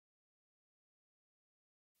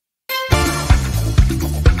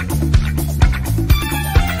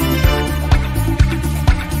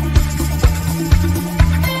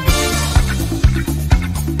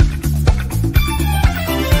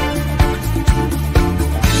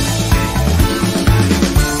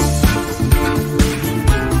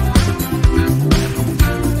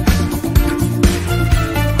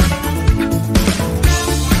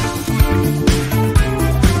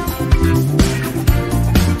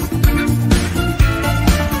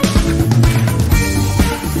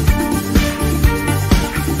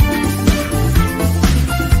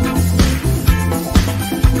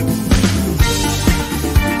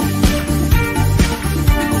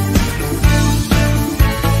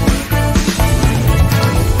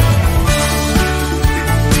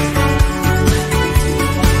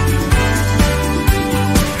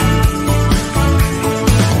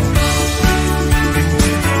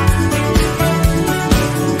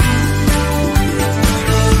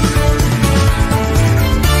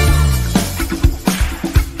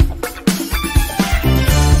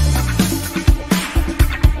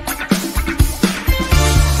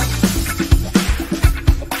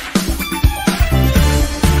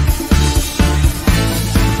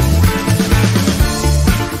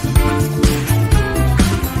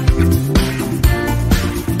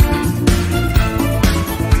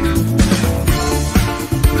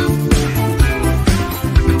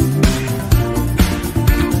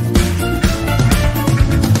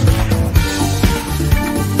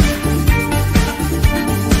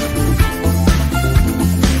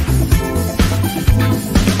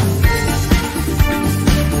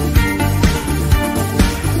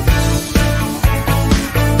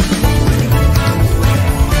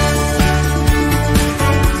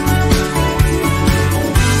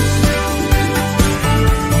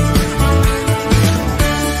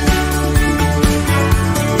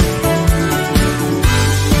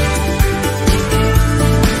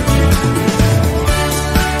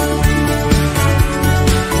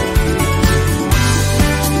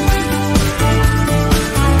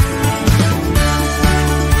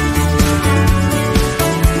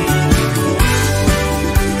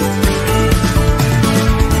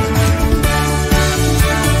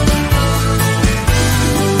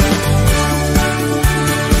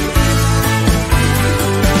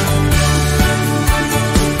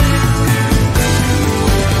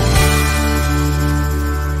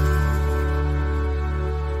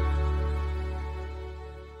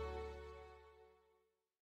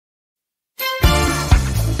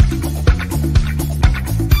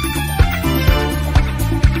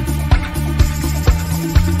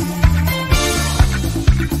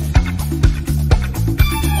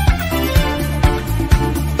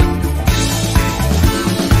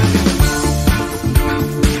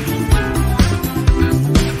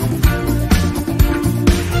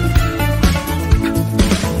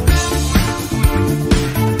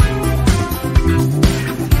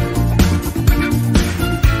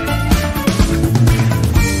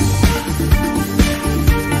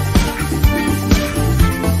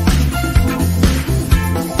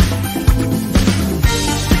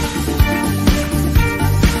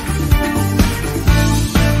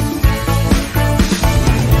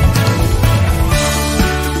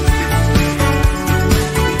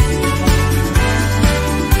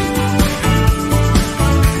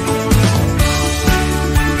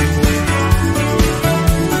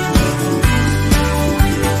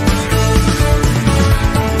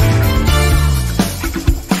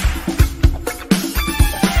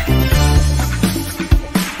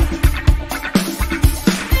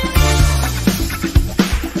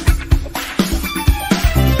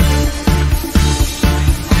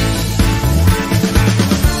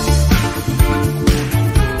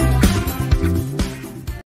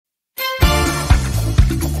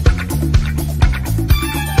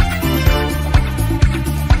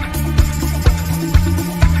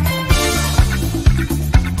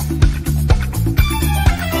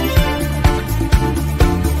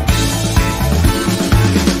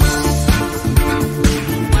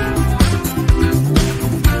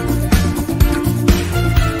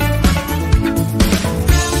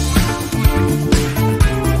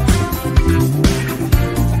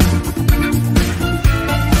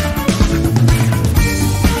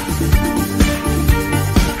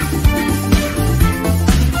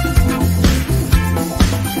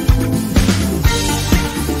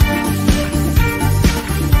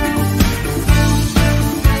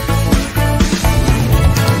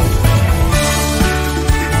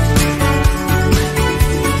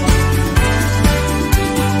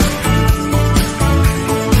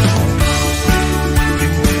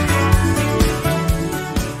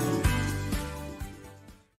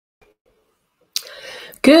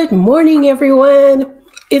Good morning, everyone.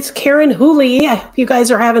 It's Karen Whooley. I hope you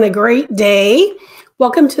guys are having a great day.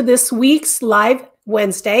 Welcome to this week's Live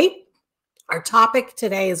Wednesday. Our topic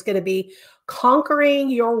today is going to be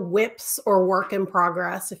conquering your whips or work in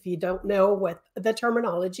progress. If you don't know what the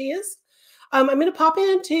terminology is, I'm going to pop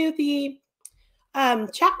into the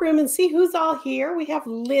chat room and see who's all here. We have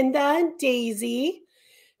Linda and Daisy.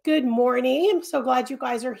 Good morning. I'm so glad you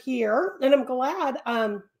guys are here, and I'm glad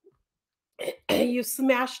you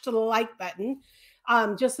smashed the like button.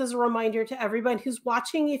 Just as a reminder to everyone who's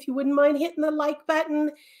watching, if you wouldn't mind hitting the like button,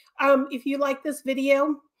 if you like this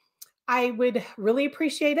video, I would really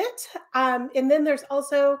appreciate it. And then there's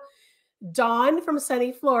also Dawn from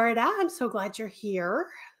sunny Florida. I'm so glad you're here.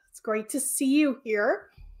 It's great to see you here.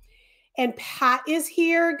 And Pat is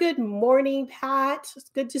here. Good morning, Pat. It's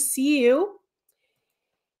good to see you.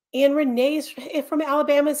 And Renee from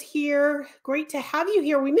Alabama is here. Great to have you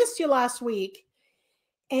here. We missed you last week.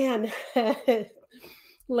 And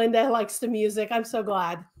Linda likes the music. I'm so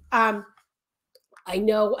glad. I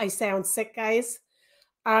know I sound sick, guys.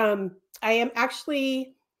 I am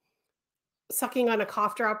actually sucking on a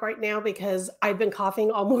cough drop right now because I've been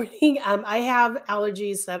coughing all morning. I have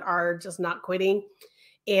allergies that are just not quitting.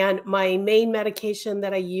 And my main medication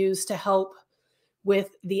that I use to help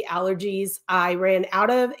with the allergies I ran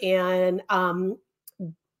out of, and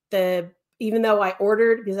even though I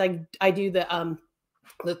ordered, because I do the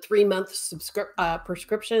 3-month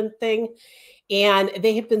prescription thing, and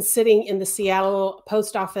they have been sitting in the Seattle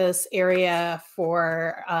post office area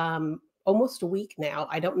for almost a week now.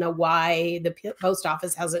 I don't know why the post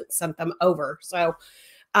office hasn't sent them over, so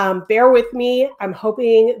bear with me. I'm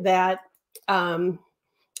hoping that I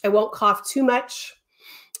won't cough too much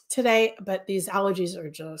today, but these allergies are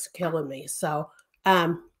just killing me. So,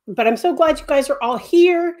 but I'm so glad you guys are all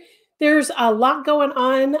here. There's a lot going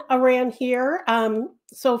on around here.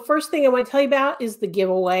 So first thing I want to tell you about is the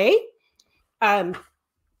giveaway.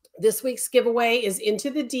 This week's giveaway is Into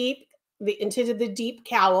the Deep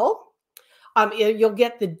cowl. You'll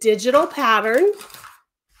get the digital pattern.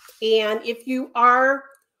 And if you are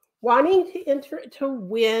wanting to enter to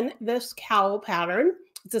win this cowl pattern,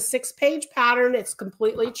 it's a 6-page pattern. It's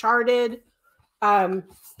completely charted.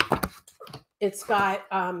 It's got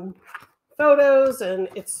photos, and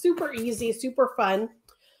it's super easy, super fun.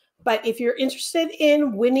 But if you're interested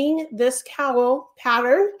in winning this cowl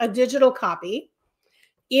pattern, a digital copy,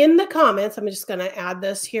 in the comments, I'm just going to add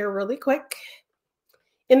this here really quick.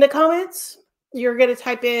 In the comments, you're going to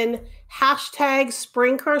type in hashtag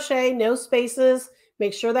spring crochet, no spaces.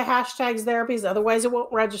 Make sure the hashtag's there because otherwise it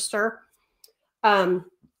won't register.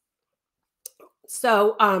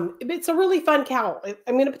 So it's a really fun cowl.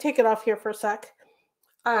 I'm going to take it off here for a sec.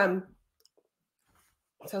 So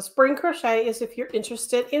spring crochet is if you're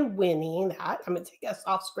interested in winning that. I'm going to take us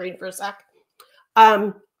off screen for a sec.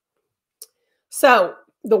 So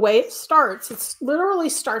the way it starts, it literally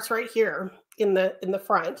starts right here in the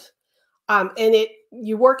front, and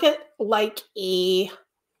you work it like a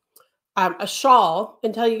shawl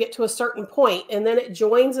until you get to a certain point, and then it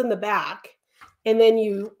joins in the back. And then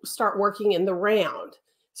you start working in the round.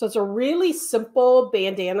 So it's a really simple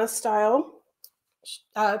bandana style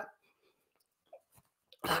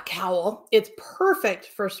cowl. It's perfect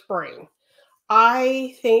for spring.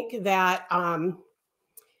 I think that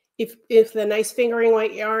if the nice fingering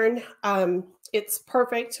weight yarn, it's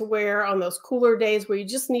perfect to wear on those cooler days where you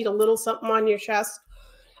just need a little something on your chest.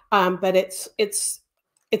 But it's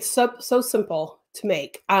so simple to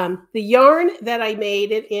make. The yarn that I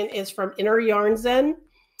made it in is from Inner Yarn Zen.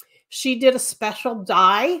 She did a special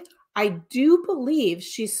dye. I do believe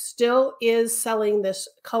she still is selling this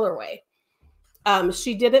colorway.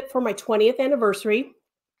 She did it for my 20th anniversary.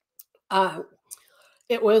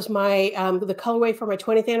 It was my the colorway for my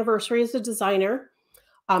 20th anniversary as a designer.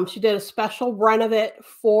 She did a special run of it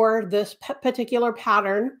for this particular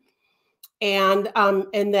pattern. And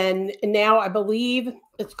then now I believe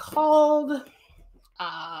it's called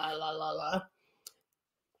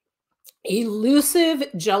Elusive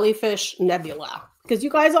Jellyfish Nebula, because you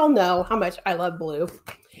guys all know how much I love blue,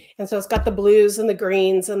 and so it's got the blues and the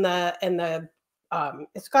greens and the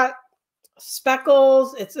it's got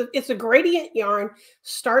speckles. It's a gradient yarn.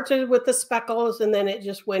 Started with the speckles and then it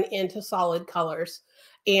just went into solid colors,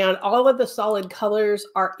 and all of the solid colors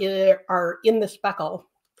are in the speckle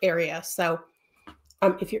area. So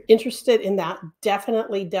if you're interested in that,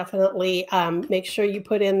 definitely make sure you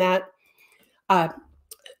put in that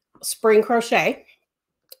spring crochet.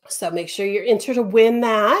 So make sure you're entered to win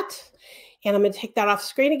that. And I'm going to take that off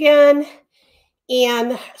screen again.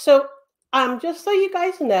 And so just so you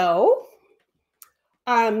guys know,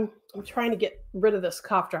 I'm trying to get rid of this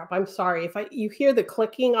cough drop. I'm sorry. If you hear the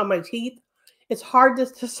clicking on my teeth, it's hard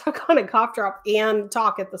to suck on a cough drop and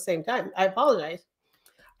talk at the same time. I apologize.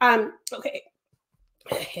 Okay.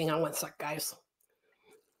 Hang on one sec, guys.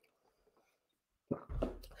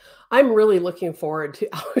 I'm really looking forward to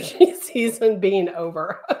allergy season being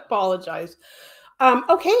over. I apologize.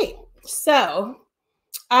 Okay, so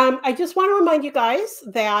I just want to remind you guys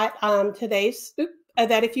that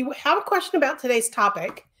that if you have a question about today's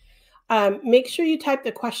topic, make sure you type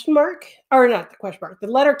the question mark, or not the question mark, the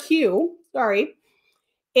letter Q, sorry,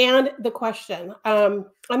 and the question. I'm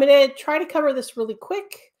going to try to cover this really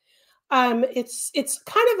quick. It's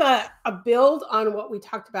kind of a build on what we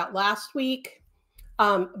talked about last week,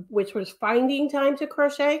 which was finding time to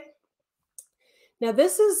crochet. Now,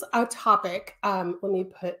 this is a topic. Let me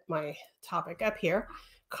put my topic up here.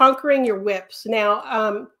 Conquering your whips. Now,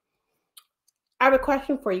 I have a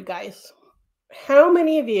question for you guys. How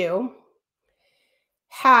many of you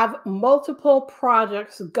have multiple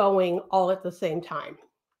projects going all at the same time?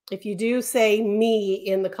 If you do, say me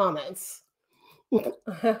in the comments.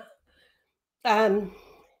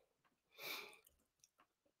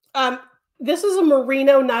 This is a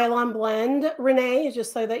merino nylon blend, Renee,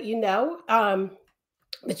 just so that you know.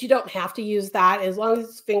 But you don't have to use that. As long as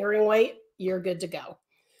it's fingering weight, you're good to go.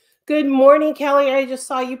 Good morning, Kelly. I just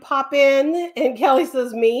saw you pop in. And Kelly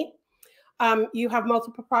says, me. You have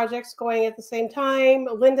multiple projects going at the same time.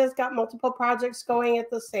 Linda's got multiple projects going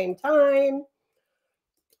at the same time.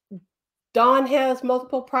 Dawn has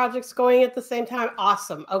multiple projects going at the same time.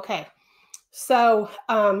 Awesome. Okay. So,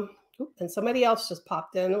 and somebody else just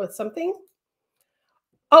popped in with something.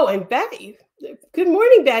 Oh, and Betty. Good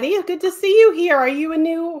morning, Betty. Good to see you here. Are you a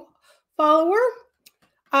new follower?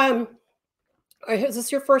 Is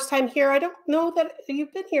this your first time here? I don't know that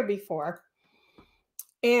you've been here before.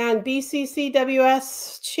 And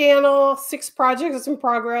BCCWS channel, 6 projects in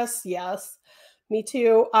progress. Yes, me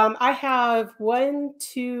too. I have 1,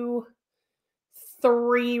 2,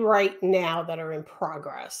 3 right now that are in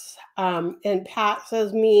progress. And Pat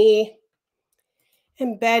says me.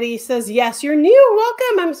 And Betty says, yes, you're new.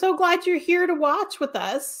 Welcome. I'm so glad you're here to watch with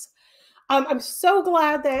us. I'm so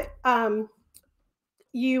glad that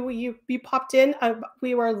you popped in.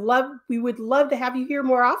 We would love to have you here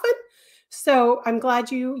more often. So I'm glad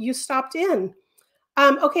you stopped in.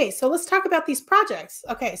 Okay, so let's talk about these projects.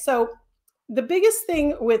 Okay, so the biggest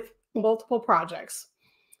thing with multiple projects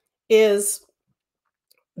is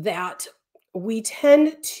that we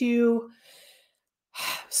tend to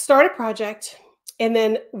start a project and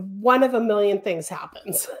then one of a million things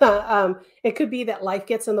happens. It could be that life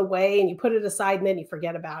gets in the way and you put it aside and then you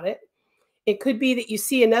forget about it. It could be that you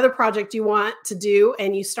see another project you want to do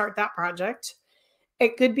and you start that project.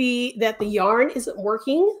 It could be that the yarn isn't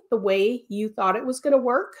working the way you thought it was going to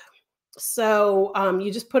work. So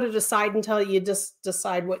you just put it aside until you just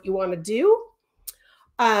decide what you want to do.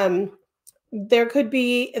 There could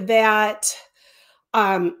be that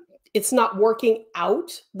it's not working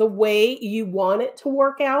out the way you want it to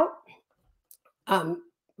work out.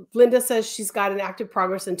 Linda says she's got an active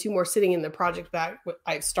progress and 2 more sitting in the project bag.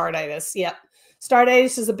 I have startitis. Yep.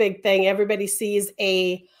 Startitis is a big thing. Everybody sees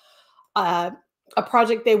a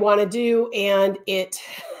project they want to do and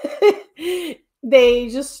they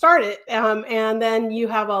just start it. And then you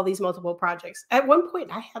have all these multiple projects. At one point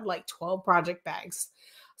I had like 12 project bags.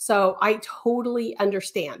 So I totally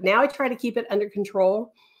understand. Now I try to keep it under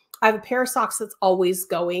control. I have a pair of socks that's always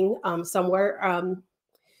going somewhere.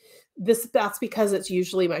 That's because it's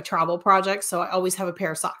usually my travel project. So I always have a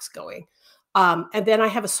pair of socks going. And then I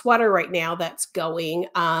have a sweater right now that's going.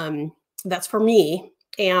 That's for me.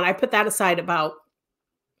 And I put that aside about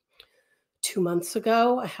 2 months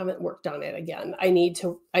ago. I haven't worked on it again. I need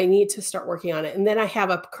to start working on it. And then I have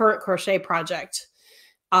a current crochet project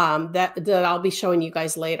that I'll be showing you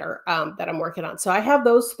guys later that I'm working on. So I have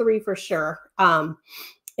those 3 for sure.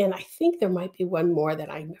 And I think there might be one more that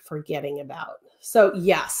I'm forgetting about. So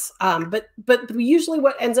yes, but usually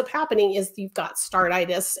what ends up happening is you've got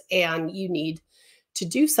startitis and you need to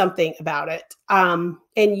do something about it. And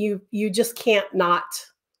you just can't not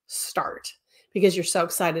start because you're so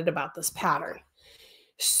excited about this pattern.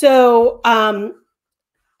 So how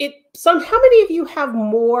many of you have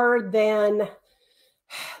more than,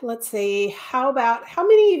 let's see, how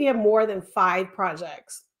many of you have more than 5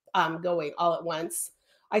 projects going all at once?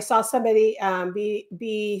 I saw somebody I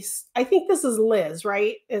think this is Liz,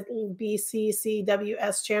 right?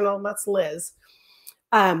 BCCWS channel, that's Liz.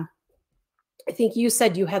 I think you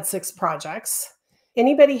said you had 6 projects.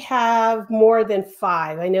 Anybody have more than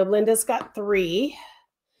 5? I know Linda's got 3.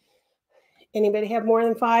 Anybody have more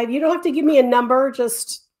than 5? You don't have to give me a number,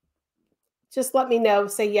 just just let me know.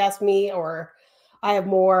 Say yes, me, or I have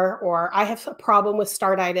more, or I have a problem with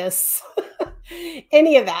startitis.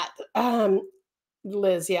 Any of that.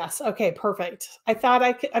 Liz, yes. Okay, perfect. I thought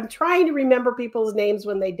I could, I'm trying to remember people's names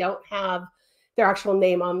when they don't have their actual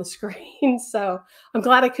name on the screen. So I'm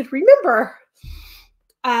glad I could remember.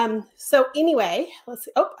 So anyway, let's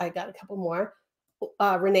see. Oh, I got a couple more.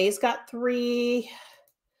 Renee's got 3.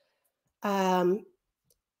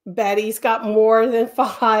 Betty's got more than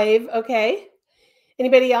 5. Okay.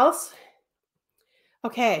 Anybody else?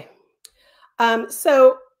 Okay.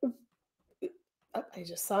 So oh, I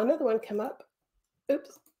just saw another one come up.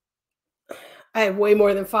 Oops. I have way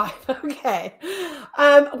more than 5. Okay.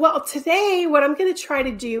 Well, today what I'm going to try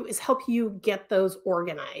to do is help you get those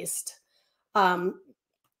organized. Kelly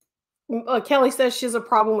says she has a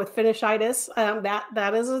problem with finishitis.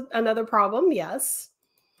 That is another problem. Yes.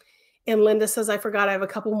 And Linda says, I forgot I have a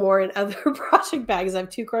couple more in other project bags. I have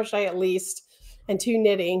 2 crochet at least and 2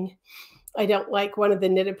 knitting. I don't like one of the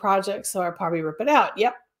knitted projects, so I'll probably rip it out.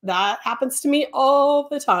 Yep, that happens to me all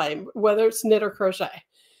the time, whether it's knit or crochet.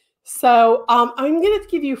 So I'm going to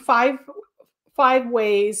give you five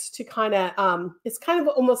ways to kind of, it's kind of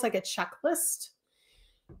almost like a checklist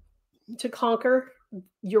to conquer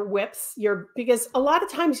your whips, because a lot of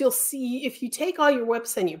times you'll see if you take all your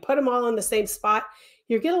whips and you put them all in the same spot,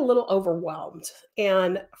 you get a little overwhelmed.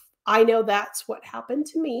 And I know that's what happened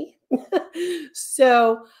to me.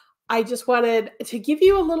 So I just wanted to give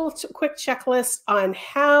you a little quick checklist on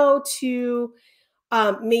how to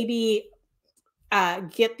maybe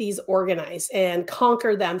get these organized and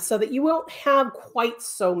conquer them so that you won't have quite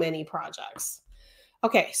so many projects.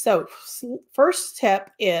 Okay, so first tip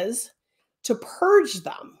is to purge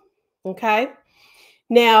them. Okay.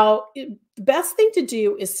 Now, the best thing to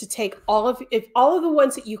do is to take all of the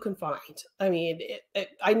ones that you can find. I mean,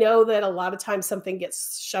 I know that a lot of times something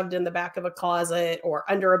gets shoved in the back of a closet or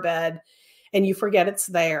under a bed and you forget it's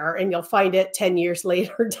there, and you'll find it 10 years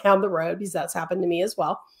later down the road, because that's happened to me as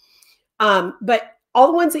well. But all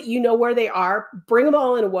the ones that you know where they are, bring them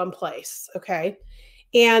all in one place. Okay.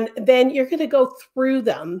 And then you're going to go through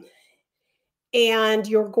them and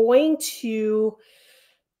you're going to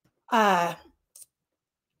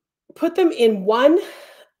put them in one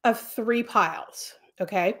of 3 piles.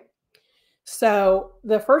 Okay. So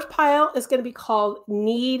the first pile is going to be called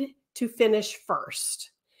need to finish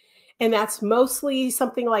first. And that's mostly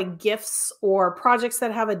something like gifts or projects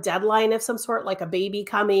that have a deadline of some sort, like a baby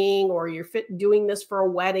coming, or you're doing this for a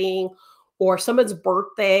wedding or someone's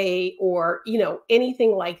birthday, or,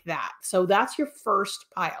 anything like that. So that's your first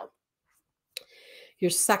pile. Your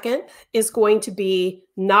second is going to be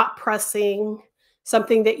not pressing,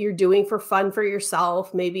 something that you're doing for fun for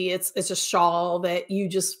yourself. Maybe it's a shawl that you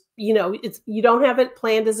just, you don't have it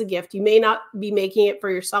planned as a gift. You may not be making it for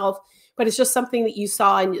yourself, but it's just something that you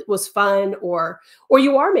saw and it was fun, or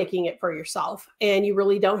you are making it for yourself and you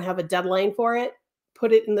really don't have a deadline for it.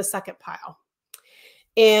 Put it in the second pile.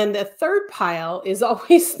 And the third pile is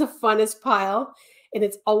always the funnest pile. And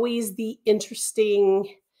it's always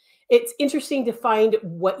it's interesting to find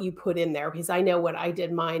what you put in there, because I know when I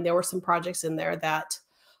did mine, there were some projects in there that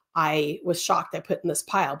I was shocked I put in this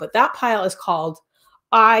pile. But that pile is called,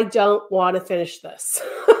 I don't want to finish this.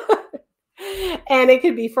 And it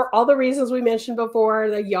could be for all the reasons we mentioned before.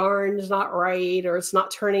 The yarn is not right, or it's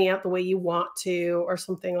not turning out the way you want to, or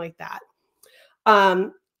something like that.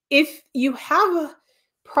 If you have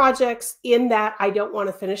projects in that I don't want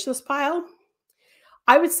to finish this pile,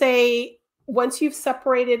 I would say once you've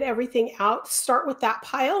separated everything out, start with that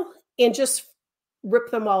pile and just rip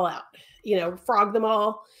them all out, frog them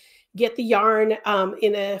all, get the yarn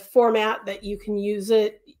in a format that you can use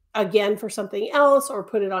it again for something else, or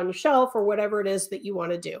put it on your shelf, or whatever it is that you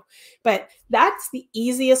want to do. But that's the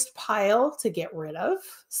easiest pile to get rid of.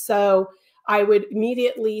 So I would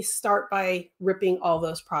immediately start by ripping all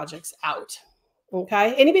those projects out.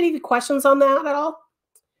 Okay. Anybody have questions on that at all?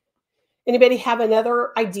 Anybody have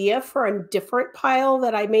another idea for a different pile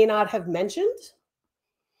that I may not have mentioned?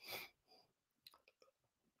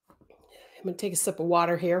 I'm going to take a sip of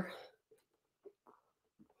water here.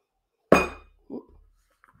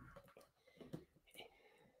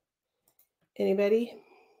 Anybody?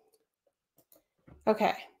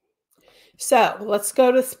 Okay. So let's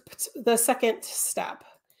go to the second step,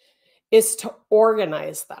 is to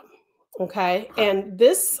organize them. Okay. And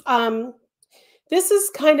this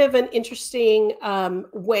is kind of an interesting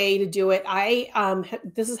way to do it.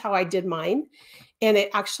 This is how I did mine, and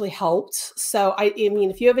it actually helped. So I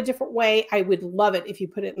mean, if you have a different way, I would love it if you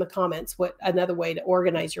put it in the comments, what another way to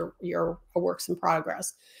organize your works in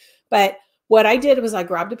progress. But what I did was I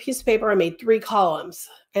grabbed a piece of paper, I made 3 columns,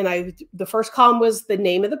 and the first column was the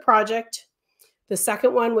name of the project, the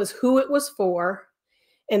second one was who it was for,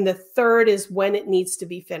 and the third is when it needs to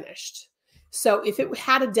be finished. So if it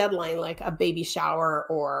had a deadline, like a baby shower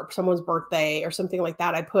or someone's birthday or something like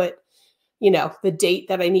that, I put, the date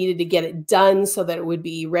that I needed to get it done so that it would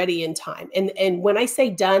be ready in time. And when I say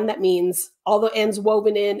done, that means all the ends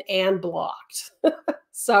woven in and blocked.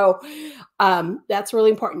 So that's really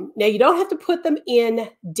important. Now, you don't have to put them in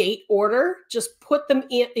date order. Just put them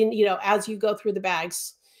in, as you go through the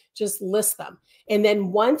bags, just list them. And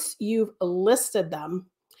then once you've listed them,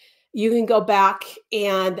 you can go back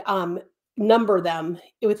and number them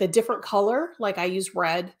with a different color. Like I use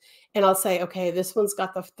red, and I'll say, okay, this one's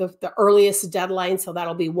got the earliest deadline, so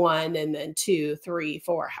that'll be 1, and then 2, 3,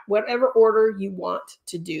 4, whatever order you want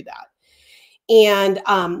to do that. And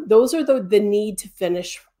those are the need to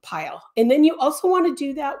finish pile. And then you also want to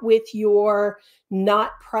do that with your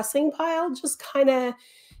not pressing pile. Just kind of,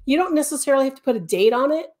 you don't necessarily have to put a date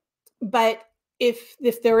on it, but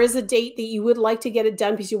if there is a date that you would like to get it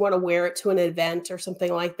done because you want to wear it to an event or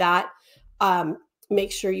something like that, make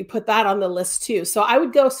sure you put that on the list too. So I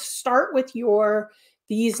would go start with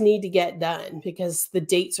these need to get done because the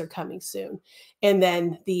dates are coming soon. And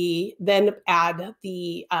then add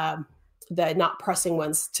the not pressing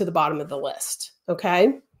ones to the bottom of the list.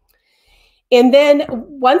 Okay. And then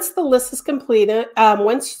once the list is completed,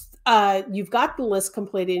 once you've got the list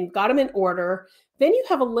completed and you've got them in order, then you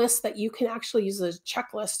have a list that you can actually use as a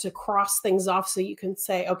checklist to cross things off. So you can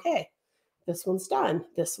say, okay, this one's done.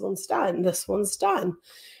 This one's done. This one's done.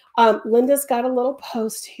 Linda's got a little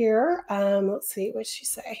post here. Let's see, what she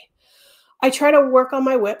say? I try to work on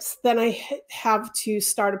my whips. Then I have to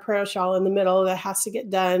start a prayer shawl in the middle that has to get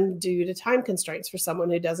done due to time constraints for someone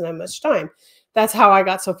who doesn't have much time. That's how I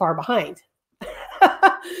got so far behind.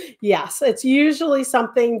 Yes, it's usually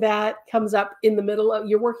something that comes up in the middle of,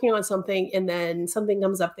 you're working on something and then something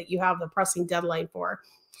comes up that you have the pressing deadline for.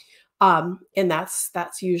 And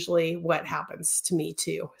that's usually what happens to me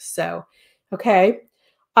too. So, okay.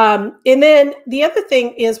 And then the other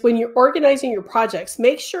thing is when you're organizing your projects,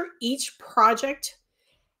 make sure each project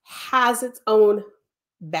has its own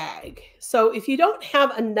bag. So if you don't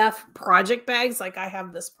have enough project bags, like I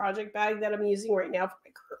have this project bag that I'm using right now for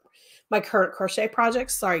my current crochet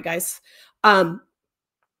projects. Sorry, guys.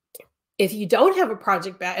 If you don't have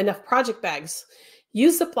enough project bags,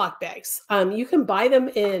 use Ziploc bags. You can buy them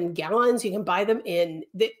in gallons. You can buy them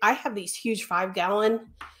I have these huge 5-gallon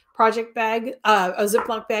project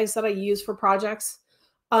Ziploc bags that I use for projects.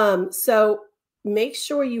 So make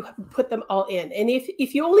sure you put them all in. And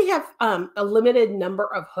if you only have a limited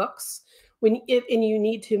number of hooks, and you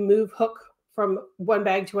need to move hook from one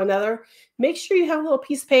bag to another, make sure you have a little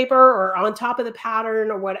piece of paper or on top of the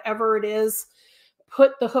pattern or whatever it is,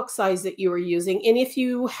 put the hook size that you are using. And if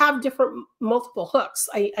you have multiple hooks,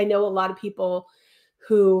 I know a lot of people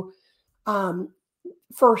who,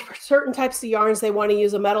 for certain types of yarns, they want to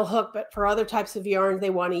use a metal hook, but for other types of yarns, they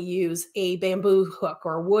want to use a bamboo hook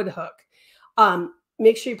or a wood hook.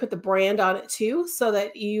 Make sure you put the brand on it too, so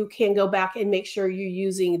that you can go back and make sure you're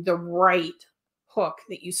using the right hook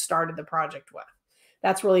that you started the project with.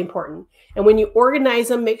 That's really important. And when you organize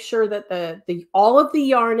them, make sure that all of the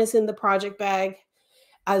yarn is in the project bag,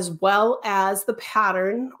 as well as the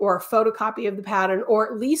pattern or a photocopy of the pattern, or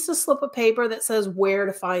at least a slip of paper that says where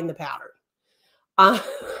to find the pattern.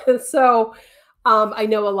 So I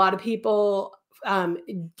know a lot of people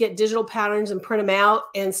get digital patterns and print them out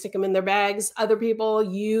and stick them in their bags. Other people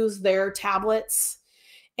use their tablets.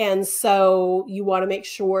 And so you want to make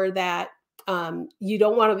sure that you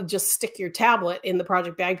don't want to just stick your tablet in the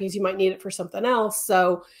project bag because you might need it for something else.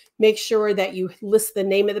 So make sure that you list the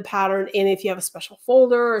name of the pattern. And if you have a special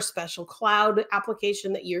folder or special cloud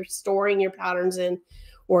application that you're storing your patterns in,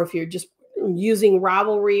 or if you're just using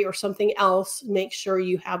Ravelry or something else, make sure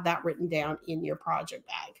you have that written down in your project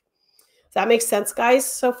bag. Does that make sense,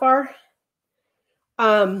 guys, so far?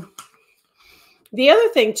 The other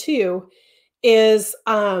thing too is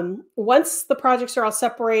once the projects are all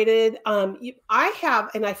separated,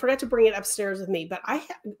 I forgot to bring it upstairs with me, but I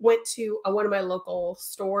went to one of my local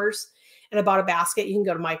stores and I bought a basket. You can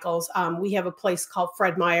go to Michael's. We have a place called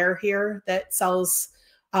Fred Meyer here that sells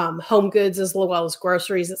home goods as well as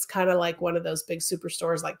groceries. It's kind of like one of those big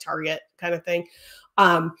superstores like Target kind of thing.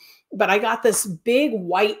 But I got this big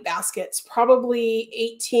white basket. It's probably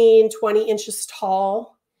 18, 20 inches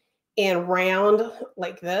tall and round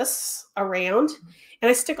like this around. And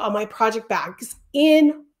I stick all my project bags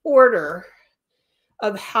in order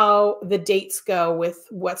of how the dates go with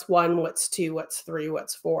what's 1, what's 2, what's 3,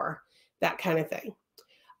 what's 4, that kind of thing.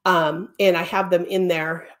 And I have them in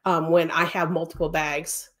there when I have multiple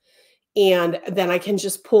bags. And then I can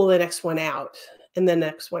just pull the next one out and the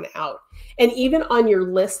next one out. And even on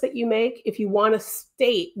your list that you make, if you want to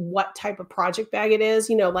state what type of project bag it is,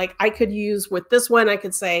 you know, like I could use with this one, I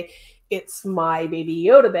could say, it's my Baby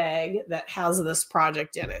Yoda bag that has this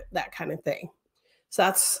project in it, that kind of thing.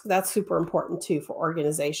 So that's super important too for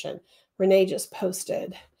organization. Renee just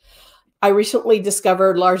posted, I recently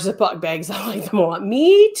discovered large Ziploc bags. I like them a lot.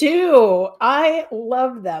 Me too. I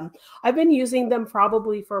love them. I've been using them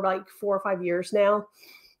probably for like 4 or 5 years now.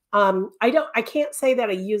 I can't say that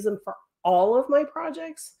I use them for all of my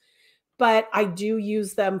projects, but I do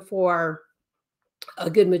use them for a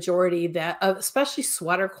good majority that, especially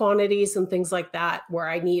sweater quantities and things like that, where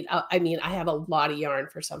I need, I mean, I have a lot of yarn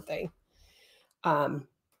for something.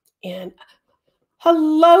 And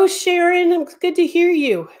hello, Sharon. It's good to hear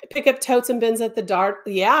you. Pick up totes and bins at the Dart.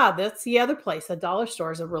 Yeah, that's the other place. The dollar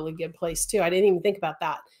store is a really good place too. I didn't even think about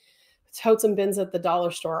that. Totes and bins at the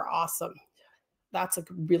dollar store are awesome. That's a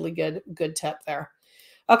really good tip there.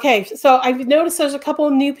 Okay, so I've noticed there's a couple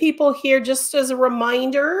of new people here. Just as a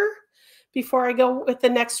reminder, before I go with the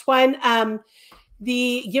next one,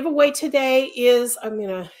 the giveaway today is, I'm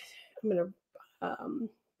gonna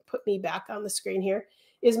put me back on the screen here,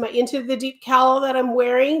 is my Into the Deep cowl that I'm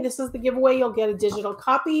wearing. This is the giveaway. You'll get a digital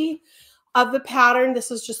copy of the pattern.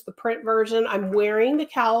 This is just the print version. I'm wearing the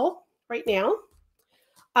cowl right now.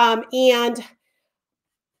 And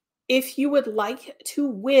if you would like to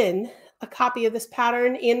win a copy of this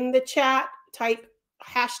pattern, in the chat, type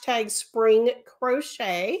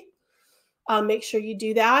 #spring_crochet. Make sure you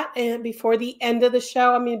do that. And before the end of the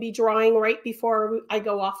show, I'm going to be drawing right before I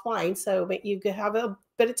go offline. So you could have a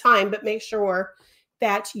bit of time, but make sure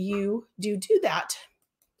that you do that.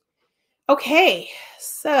 Okay,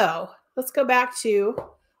 so let's go back to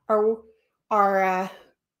our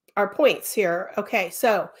points here. Okay,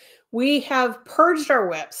 so we have purged our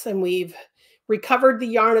whips and we've recovered the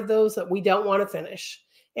yarn of those that we don't want to finish,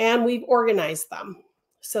 and we've organized them.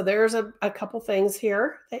 So there's a couple things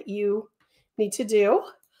here that you need to do.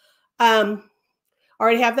 I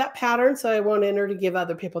already have that pattern, so I won't enter to give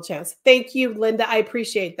other people a chance. Thank you, Linda. I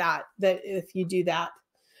appreciate that if you do that.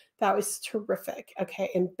 That was terrific. Okay,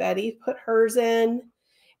 and Betty put hers in,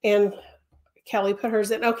 and Kelly put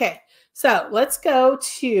hers in. Okay, so let's go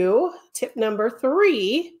to tip number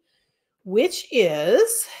 3, which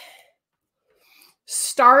is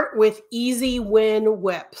start with easy win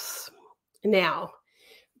whips. Now,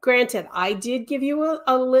 granted, I did give you a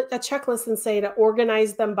checklist and say to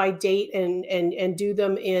organize them by date and do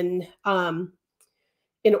them in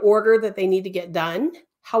order that they need to get done.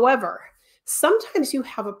 However, sometimes you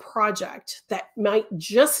have a project that might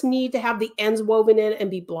just need to have the ends woven in and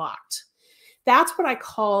be blocked. That's what I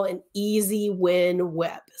call an easy win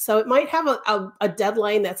whip. So it might have a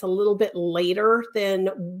deadline that's a little bit later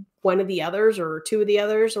than one of the others or 2 of the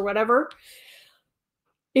others or whatever.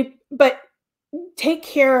 But take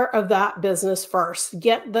care of that business first.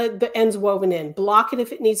 Get the ends woven in. Block it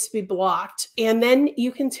if it needs to be blocked. And then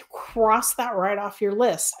you can cross that right off your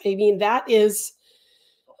list. I mean, that is,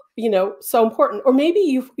 you know, so important. Or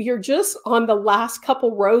maybe you're just on the last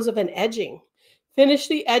couple rows of an edging. Finish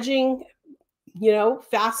the edging, you know,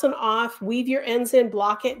 fasten off, weave your ends in,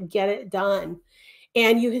 block it, get it done.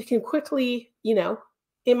 And you can quickly, you know,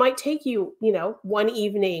 it might take you, you know, one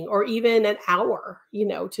evening or even an hour, you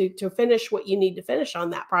know, to finish what you need to finish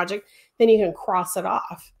on that project. Then you can cross it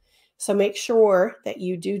off. So make sure that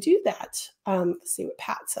you do that. Let's see what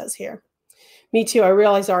Pat says here. Me too. I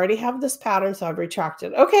realize I already have this pattern, so I've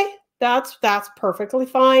retracted. Okay, that's perfectly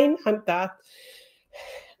fine.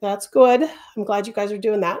 That's good. I'm glad you guys are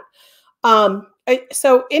doing that.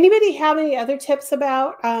 So anybody have any other tips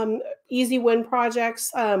about easy win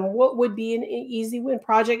projects? What would be an easy win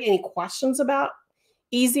project? Any questions about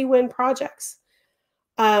easy win projects?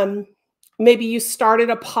 Maybe you started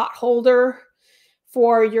a pot holder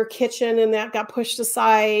for your kitchen and that got pushed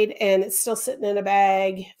aside and it's still sitting in a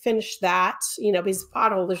bag. Finish that, you know, because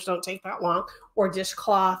pot holders don't take that long, or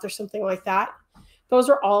dishcloth or something like that. Those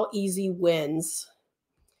are all easy wins.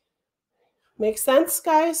 Make sense,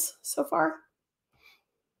 guys, so far?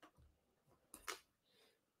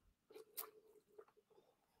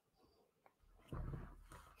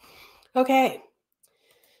 Okay.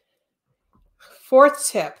 4th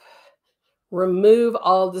tip, remove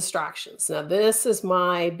all distractions. Now, this is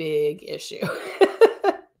my big issue.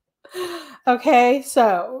 Okay,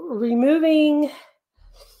 so removing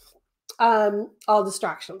all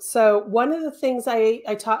distractions. So one of the things I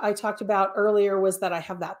talked about earlier was that I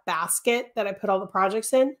have that basket that I put all the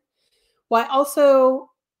projects in. Well, I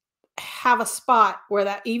also have a spot where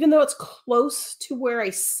that, even though it's close to where I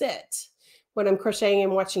sit when I'm crocheting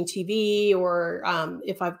and watching TV, or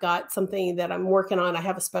if I've got something that I'm working on, I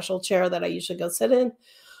have a special chair that I usually go sit in.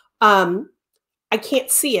 I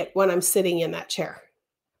can't see it when I'm sitting in that chair.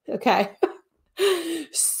 Okay.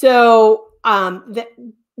 So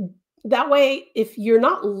that way, if you're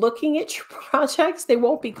not looking at your projects, they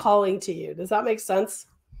won't be calling to you. Does that make sense?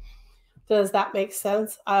 Does that make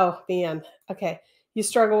sense? Oh man. Okay. You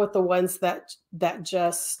struggle with the ones that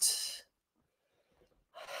just,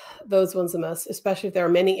 those ones the most, especially if there are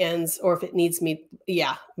many ends, or if it needs me,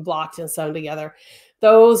 blocked and sewn together.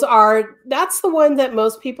 That's the one that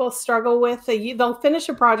most people struggle with. They'll finish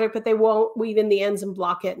a project, but they won't weave in the ends and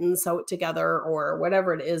block it and sew it together, or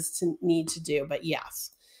whatever it is to need to do. But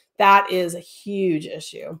yes, that is a huge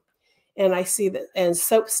issue. And I see that, and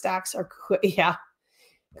soap stacks are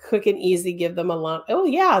quick and easy. Give them a lump. Oh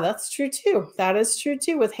yeah, that's true too. That is true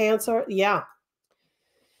too with hand sort. Yeah.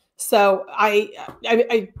 So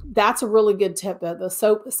I that's a really good tip, the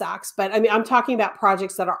soap stacks. But I mean, I'm talking about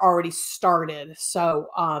projects that are already started. So,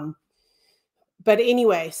 but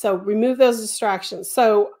anyway, so remove those distractions.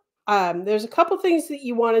 So there's a couple things that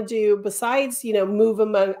you want to do besides, move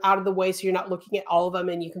them out of the way so you're not looking at all of them,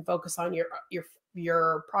 and you can focus on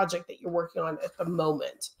your project that you're working on at the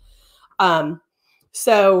moment.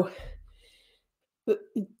 So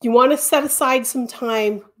you want to set aside some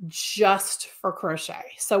time just for crochet.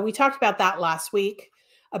 So we talked about that last week,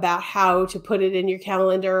 about how to put it in your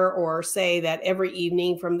calendar, or say that every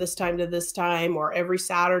evening from this time to this time, or every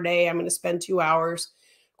Saturday, I'm going to spend 2 hours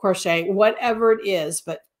crocheting, whatever it is.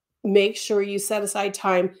 But make sure you set aside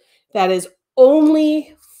time that is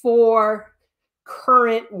only for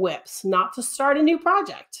current whips, not to start a new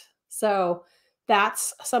project. So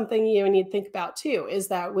that's something you need to think about too, is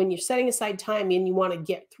that when you're setting aside time and you want to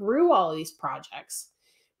get through all of these projects,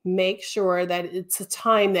 make sure that it's a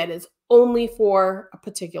time that is only for a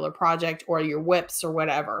particular project or your whips or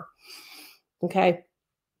whatever. Okay.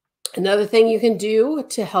 Another thing you can do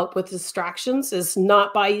to help with distractions is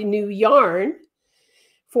not buy new yarn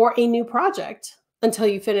for a new project until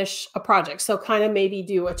you finish a project. So kind of maybe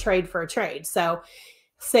do a trade for a trade. So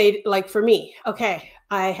say, like for me, okay,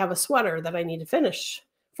 I have a sweater that I need to finish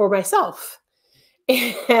for myself,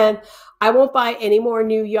 and I won't buy any more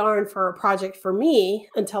new yarn for a project for me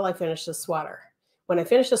until I finish the sweater. When I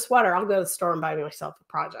finish the sweater, I'll go to the store and buy myself a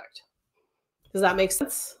project. Does that make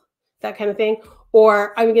sense? That kind of thing.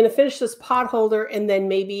 Or I'm going to finish this pot holder, and then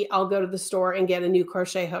maybe I'll go to the store and get a new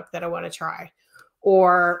crochet hook that I want to try.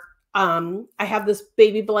 Or I have this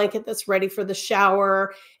baby blanket that's ready for the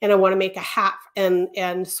shower, and I want to make a hat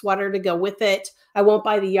and sweater to go with it. I won't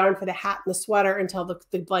buy the yarn for the hat and the sweater until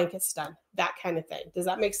the blanket's done. That kind of thing. Does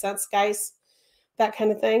that make sense, guys? That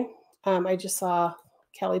kind of thing. I just saw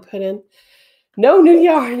Kelly put in, no new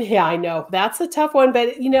yarn. Yeah, I know. That's a tough one, but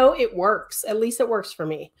it works. At least it works for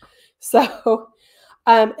me. So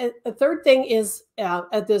a third thing is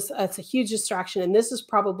it's a huge distraction, and this is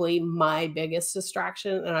probably my biggest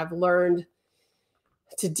distraction, and I've learned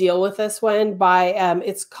to deal with this one by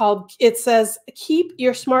it says keep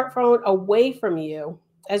your smartphone away from you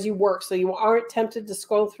as you work, so you aren't tempted to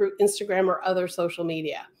scroll through Instagram or other social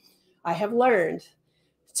media. I have learned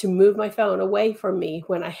to move my phone away from me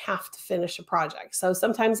when I have to finish a project. So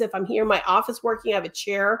sometimes if I'm here in my office working, I have a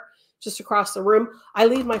chair just across the room. I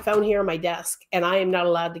leave my phone here on my desk, and I am not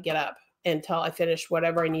allowed to get up until I finish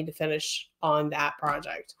whatever I need to finish on that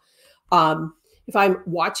project. If I'm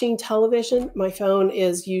watching television, my phone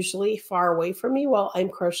is usually far away from me while I'm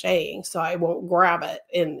crocheting, so I won't grab it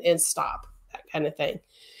and stop, that kind of thing.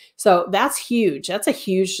 So that's huge. That's a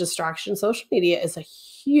huge distraction. Social media is a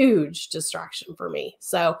huge distraction for me.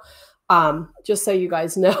 So just so you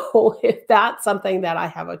guys know, if that's something that I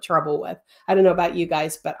have a trouble with. I don't know about you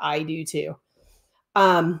guys, but I do too.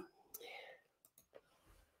 Oh,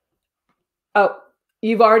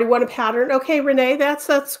 you've already won a pattern. Okay, Renee,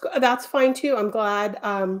 that's fine too. I'm glad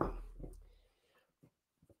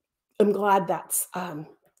that's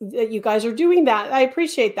that you guys are doing that. I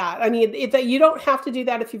appreciate that. I mean, that you don't have to do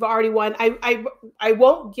that if you've already won. I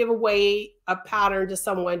won't give away a pattern to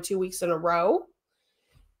someone 2 weeks in a row.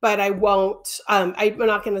 But I won't, I'm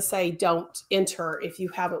not going to say don't enter if you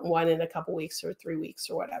haven't won in a couple weeks or 3 weeks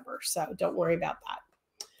or whatever. So don't worry about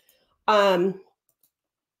that.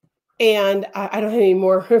 And I don't have any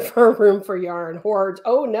more room for yarn hoards.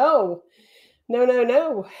 Oh, no.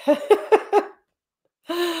 No.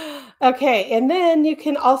 Okay. And then you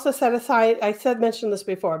can also set aside, mentioned this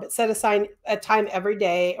before, but set aside a time every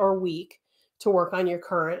day or week to work on your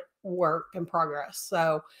current work in progress.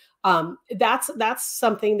 So That's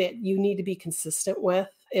something that you need to be consistent with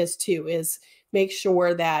is make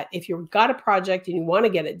sure that if you've got a project and you want to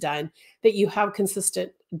get it done, that you have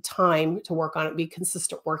consistent time to work on it, be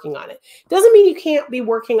consistent working on it. Doesn't mean you can't be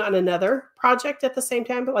working on another project at the same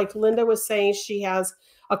time, but like Linda was saying, she has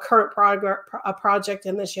a current project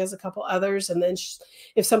and then she has a couple others. And then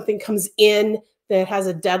if something comes in that has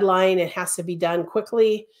a deadline, it has to be done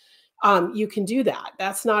quickly, you can do that.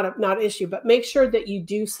 That's not an issue, but make sure that you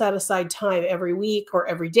do set aside time every week or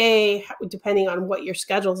every day, depending on what your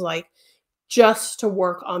schedule's like, just to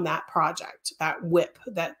work on that project, that WIP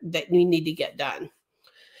that you need to get done.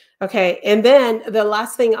 Okay, and then the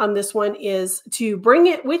last thing on this one is to bring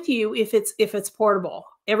it with you if it's portable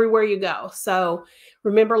everywhere you go. So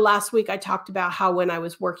remember last week I talked about how when I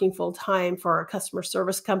was working full time for a customer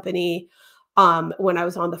service company, when I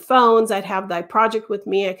was on the phones, I'd have that project with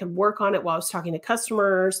me. I could work on it while I was talking to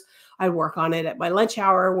customers. I'd work on it at my lunch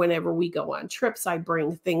hour. Whenever we go on trips, I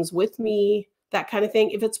bring things with me, that kind of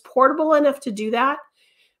thing. If it's portable enough to do that,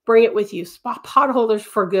 bring it with you. Spot pot holders,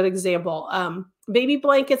 for a good example. Baby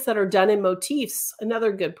blankets that are done in motifs,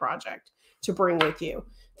 another good project to bring with you.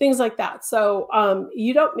 Things like that. So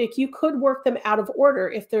you could work them out of order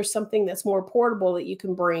if there's something that's more portable that you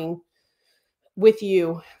can bring with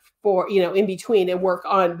you for, in between and work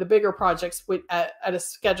on the bigger projects at a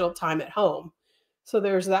scheduled time at home. So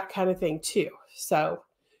there's that kind of thing too. So,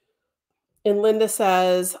 and Linda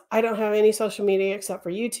says, I don't have any social media except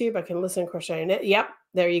for YouTube. I can listen to Crochet and Knit. Yep,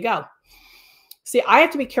 there you go. See, I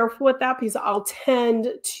have to be careful with that because I'll tend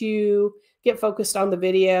to get focused on the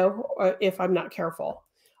video if I'm not careful.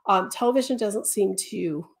 Television doesn't seem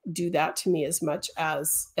to do that to me as much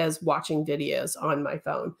as watching videos on my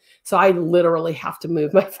phone. So I literally have to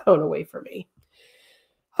move my phone away from me.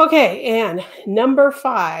 Okay, and number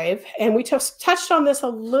 5, and we just touched on this a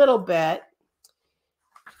little bit,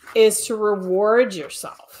 is to reward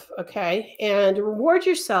yourself. Okay, and reward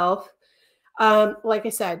yourself. Like I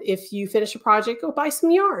said, if you finish a project, go buy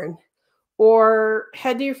some yarn or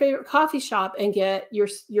head to your favorite coffee shop and get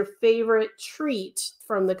your favorite treat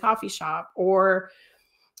from the coffee shop, or,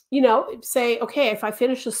 say, okay, if I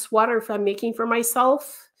finish a sweater, if I'm making for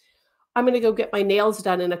myself, I'm going to go get my nails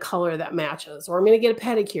done in a color that matches, or I'm going to get a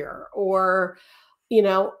pedicure, or,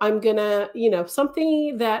 I'm going to,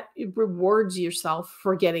 something that rewards yourself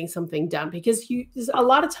for getting something done, because a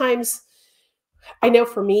lot of times, I know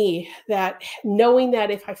for me that knowing that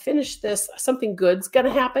if I finish this, something good's going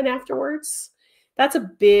to happen afterwards, that's a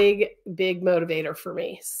big, big motivator for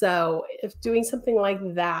me. So if doing something like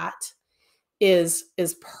that is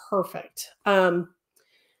perfect. The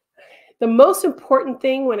most important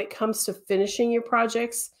thing when it comes to finishing your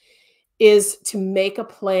projects is to make a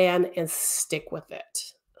plan and stick with it.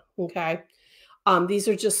 Okay. These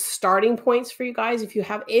are just starting points for you guys. If you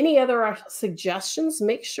have any other suggestions,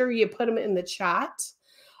 make sure you put them in the chat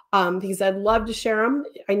because I'd love to share them.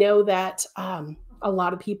 I know that a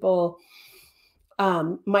lot of people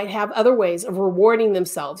might have other ways of rewarding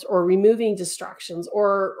themselves or removing distractions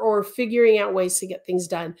or figuring out ways to get things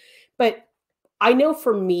done. But I know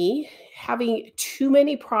for me, having too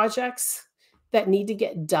many projects that need to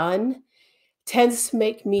get done tends to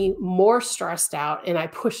make me more stressed out, and I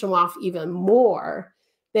push them off even more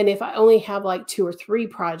than if I only have like 2 or 3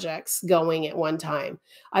 projects going at one time.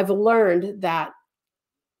 I've learned that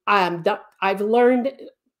I've learned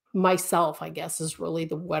myself, I guess, is really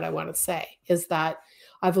what I want to say, is that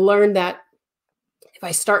I've learned that if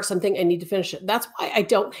I start something, I need to finish it. That's why I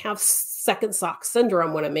don't have second sock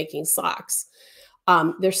syndrome when I'm making socks.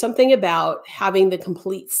 There's something about having the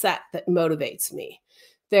complete set that motivates me.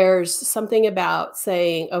 There's something about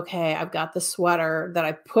saying, okay, I've got the sweater that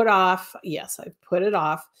I put off. Yes, I put it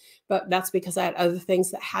off, but that's because I had other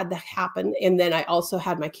things that had to happen. And then I also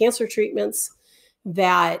had my cancer treatments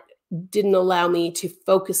that didn't allow me to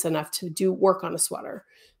focus enough to do work on a sweater.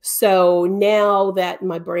 So now that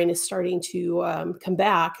my brain is starting to come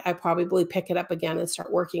back, I probably pick it up again and start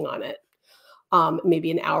working on it.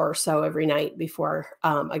 Maybe an hour or so every night before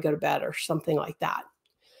I go to bed or something like that.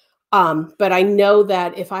 But I know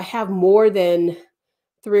that if I have more than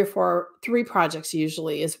 3 projects,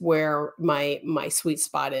 usually is where my sweet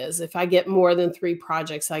spot is. If I get more than 3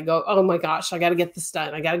 projects, I go, oh my gosh, I got to get this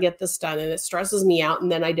done. I got to get this done. And it stresses me out. And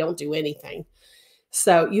then I don't do anything.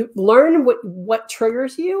 So you learn what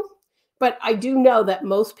triggers you. But I do know that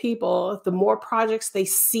most people, the more projects they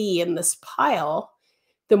see in this pile,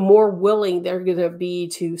 the more willing they're going to be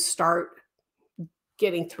to start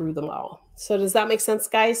getting through them all. So does that make sense,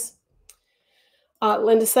 guys?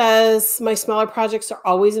 Linda says, my smaller projects are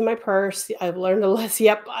always in my purse. I've learned a lesson.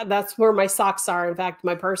 Yep, that's where my socks are. In fact,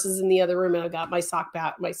 my purse is in the other room and I've got my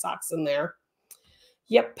socks in there.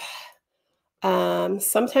 Yep.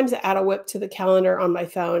 Sometimes I add a whip to the calendar on my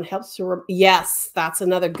phone. Helps to, yes, that's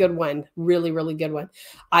another good one. Really, really good one.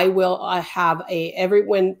 I will have every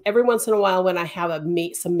once in a while when I have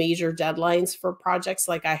some major deadlines for projects,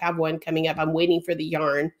 like I have one coming up. I'm waiting for the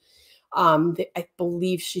yarn. I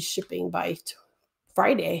believe she's shipping by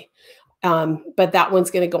Friday. But that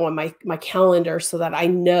one's going to go on my calendar so that I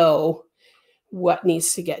know what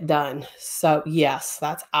needs to get done. So yes,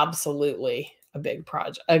 that's absolutely a big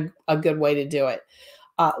project, a good way to do it.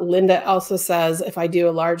 Linda also says, if I do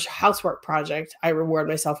a large housework project, I reward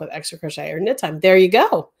myself with extra crochet or knit time. There you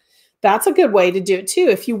go. That's a good way to do it too.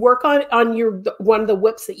 If you work on your one of the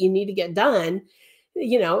whips that you need to get done,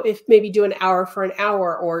 you know, if maybe do an hour for an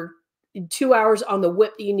hour or 2 hours on the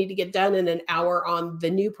whip that you need to get done and an hour on the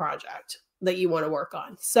new project that you want to work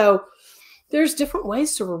on. So there's different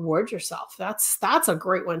ways to reward yourself. That's a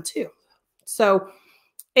great one too. So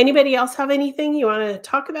anybody else have anything you want to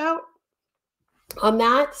talk about on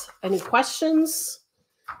that? Any questions?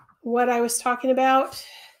 What I was talking about?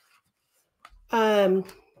 I'm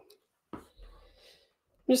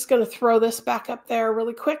just going to throw this back up there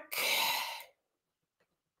really quick.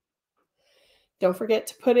 Don't forget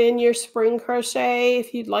to put in your spring crochet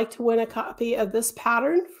if you'd like to win a copy of this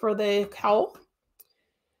pattern for the cowl.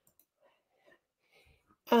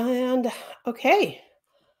 And okay.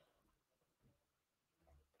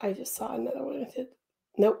 I just saw another one.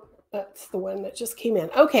 Nope, that's the one that just came in.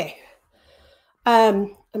 Okay.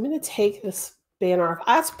 I'm going to take this banner off.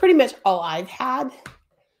 That's pretty much all I've had.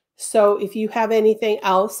 So if you have anything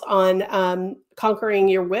else on conquering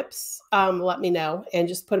your whips, let me know and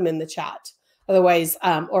just put them in the chat. Otherwise,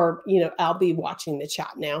 or you know, I'll be watching the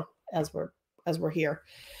chat now as we're here.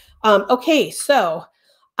 Okay, so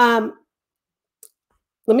let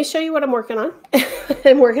me show you what I'm working on.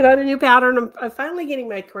 I'm working on a new pattern. I'm finally getting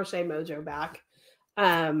my crochet mojo back.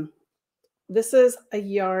 This is a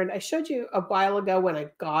yarn I showed you a while ago when I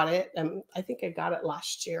got it. I think I got it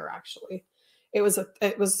last year actually. It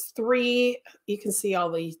was 3. You can see all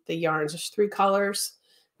the yarns. There's 3 colors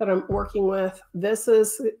that I'm working with. This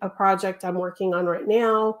is a project I'm working on right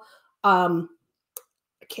now. I'm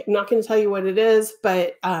not going to tell you what it is,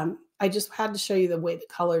 but I just had to show you the way the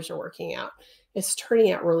colors are working out. It's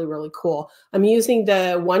turning out really, really cool. I'm using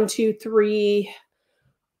the 1, 2, 3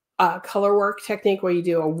 color work technique where you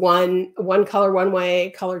do a one color one way,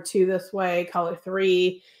 color 2 this way, color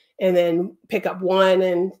 3, and then pick up 1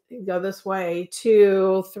 and go this way,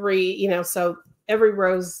 2, 3, you know, so every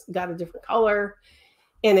row's got a different color.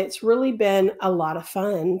 And it's really been a lot of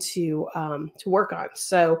fun to work on.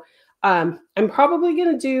 So I'm probably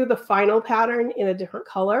going to do the final pattern in a different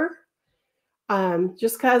color.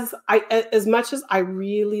 Just because as much as I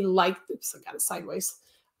really like, oops, I got it sideways.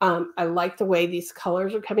 I like the way these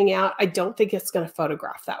colors are coming out. I don't think it's going to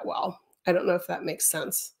photograph that well. I don't know if that makes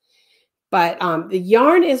sense. But the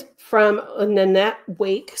yarn is from Nanette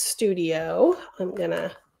Wake Studio. I'm going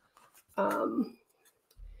to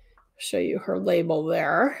show you her label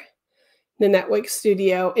there. Nanette Wake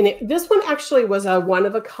Studio. And this one actually was a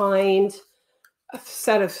one-of-a-kind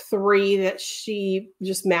set of 3 that she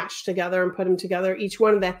just matched together and put them together. Each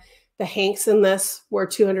one of the hanks in this were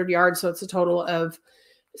 200 yards, so it's a total of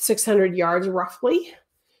 600 yards roughly.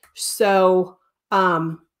 So,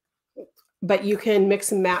 but you can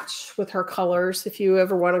mix and match with her colors if you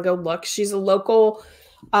ever want to go look. She's a local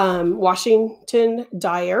Washington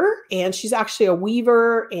dyer, and she's actually a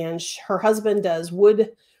weaver, and her husband does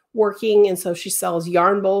woodworking, and so she sells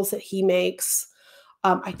yarn bowls that he makes.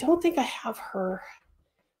 I don't think I have her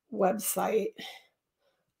website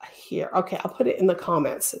here. Okay, I'll put it in the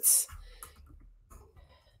comments. It's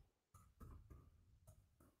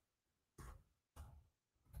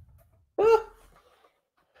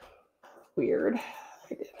weird.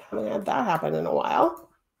 I haven't had that happen in a while.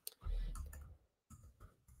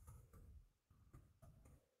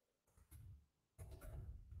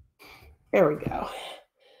 There we go.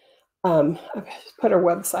 I've put her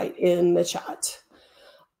website in the chat.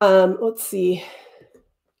 Let's see.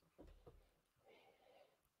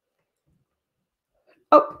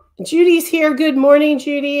 Oh, Judy's here. Good morning,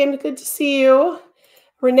 Judy, and good to see you.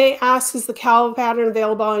 Renee asks, is the cowl pattern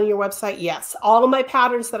available on your website? Yes. All of my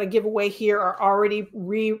patterns that I give away here are already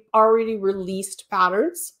released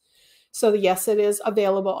patterns. So yes, it is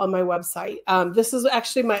available on my website. This is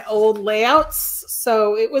actually my old layouts.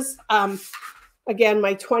 So it was, again,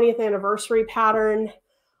 my 20th anniversary pattern.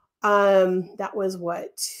 That was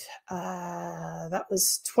what, that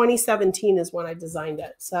was 2017 is when I designed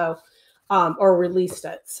it. So, or released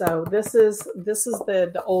it. So this is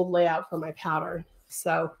the old layout for my pattern.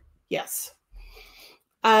 So yes.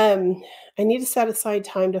 I need to set aside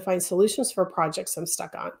time to find solutions for projects I'm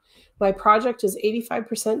stuck on. My project is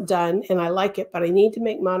 85% done and I like it, but I need to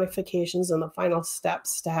make modifications in the final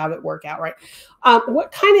steps to have it work out right.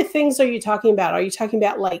 What kind of things are you talking about? Are you talking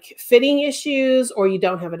about like fitting issues, or you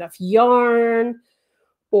don't have enough yarn,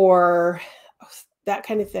 or that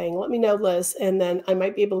kind of thing? Let me know, Liz, and then I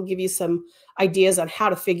might be able to give you some ideas on how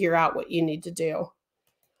to figure out what you need to do.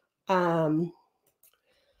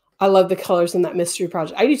 I love the colors in that mystery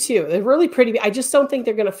project. I do too. They're really pretty. I just don't think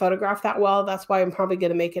they're going to photograph that well. That's why I'm probably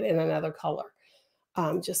going to make it in another color.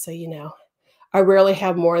 Just so you know, I rarely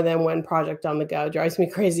have more than one project on the go. It drives me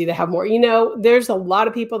crazy to have more. You know, there's a lot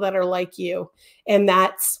of people that are like you, and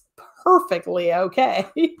that's perfectly okay.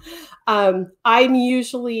 I've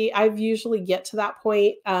usually get to that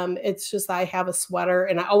point. It's just I have a sweater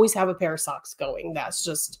and I always have a pair of socks going. That's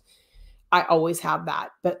just, I always have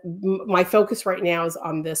that. But my focus right now is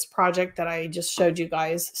on this project that I just showed you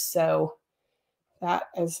guys. So that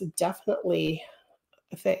is definitely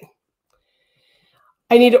a thing.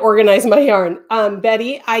 I need to organize my yarn.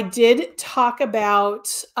 Betty, I did talk about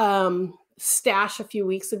stash a few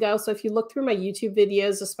weeks ago. So if you look through my YouTube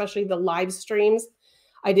videos, especially the live streams,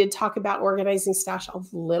 I did talk about organizing stash a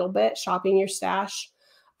little bit, shopping your stash.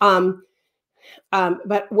 But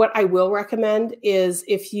what I will recommend is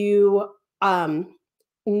if you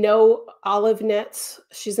know Olive knits,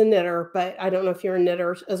 she's a knitter, but I don't know if you're a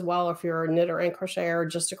knitter as well, or if you're a knitter and crocheter or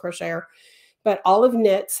just a crocheter. But Olive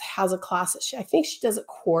Knits has a class that I think she does it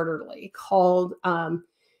quarterly, called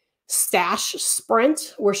Stash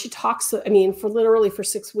Sprint, where she talks, I mean, for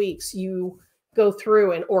 6 weeks, you go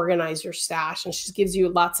through and organize your stash, and she gives you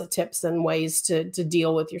lots of tips and ways to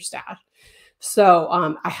deal with your stash. So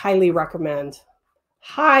I highly recommend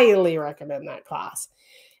that class.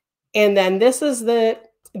 And then this is the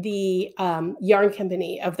yarn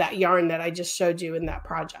company of that yarn that I just showed you in that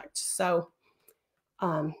project. So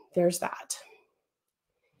there's that.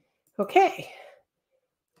 Okay.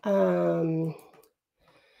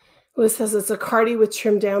 Liz says it's a cardi with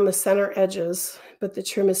trim down the center edges, but the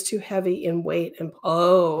trim is too heavy in weight. And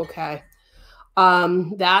oh, okay.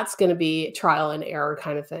 That's going to be trial and error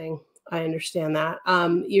kind of thing. I understand that.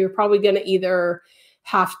 You're probably going to either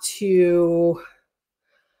have to,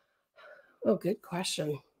 oh, good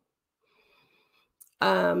question.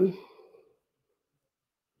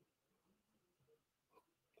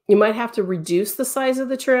 You might have to reduce the size of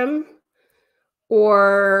the trim,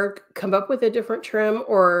 or come up with a different trim,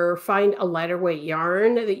 or find a lighter weight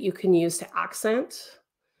yarn that you can use to accent,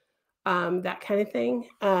 that kind of thing.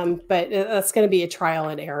 But that's going to be a trial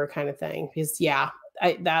and error kind of thing, because yeah,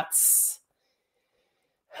 I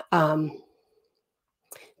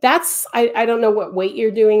don't know what weight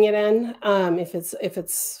you're doing it in. If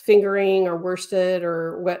it's fingering or worsted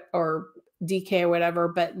or what, or DK or whatever,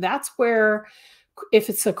 but that's where, if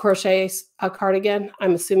it's a cardigan,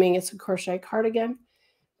 I'm assuming it's a crochet cardigan.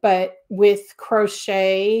 But with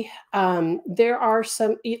crochet, there are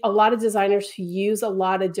a lot of designers who use a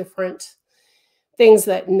lot of different things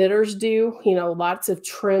that knitters do, you know, lots of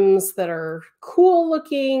trims that are cool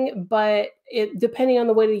looking, but depending on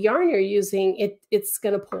the weight of yarn you're using, it's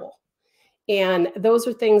going to pull. And those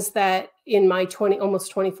are things that in my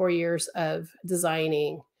almost 24 years of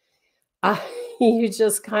designing, you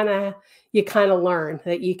just kind of learn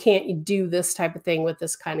that you can't do this type of thing with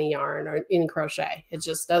this kind of yarn or in crochet. It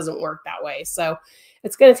just doesn't work that way. So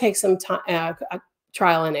it's going to take some time,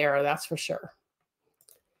 trial and error, that's for sure.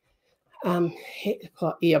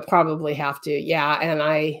 You probably have to. Yeah. And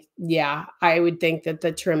I would think that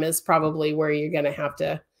the trim is probably where you're going to have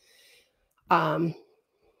to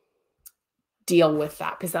deal with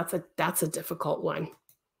that, because that's a difficult one.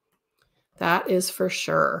 That is for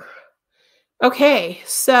sure. Okay,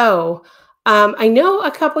 so I know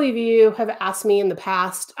a couple of you have asked me in the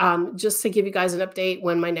past, just to give you guys an update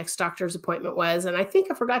when my next doctor's appointment was. And I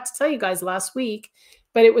think I forgot to tell you guys last week,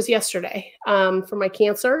 but it was yesterday. For my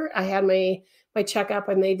cancer, I had my checkup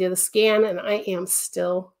and they did a scan, and I am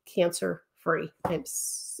still cancer free. I'm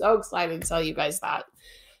so excited to tell you guys that.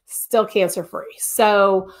 Still cancer free.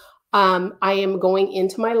 So I am going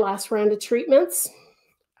into my last round of treatments.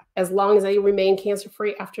 As long as I remain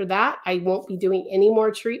cancer-free after that, I won't be doing any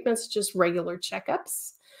more treatments, just regular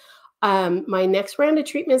checkups. My next round of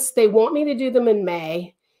treatments, they want me to do them in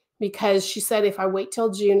May, because she said if I wait till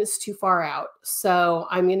June, it's too far out. So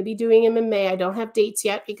I'm going to be doing them in May. I don't have dates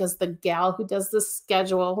yet, because the gal who does the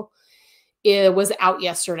schedule it was out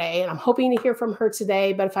yesterday, and I'm hoping to hear from her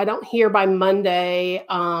today. But if I don't hear by Monday,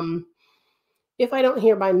 I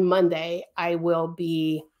will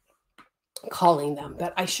be calling them.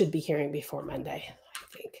 But I should be hearing before Monday,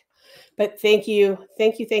 I think. But thank you,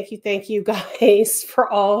 thank you, thank you, thank you guys for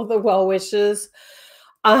all the well wishes.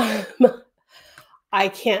 Um, I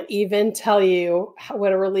can't even tell you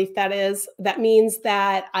what a relief that is. That means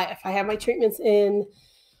that if I have my treatments in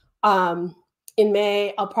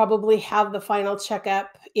May, I'll probably have the final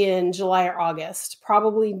checkup in July or August.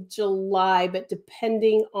 Probably July, but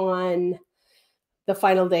depending on the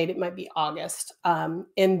final date, it might be August. And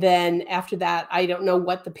then after that, I don't know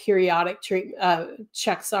what the periodic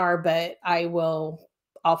checks are, but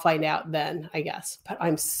I'll find out then, I guess. But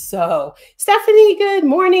I'm so Stephanie, good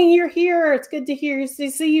morning. You're here. It's good to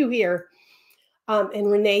see you here.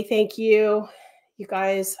 And Renee, thank you. You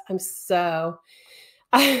guys, I'm so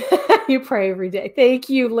you pray every day. Thank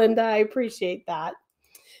you, Linda. I appreciate that.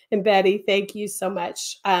 And Betty, thank you so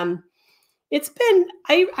much. It's been,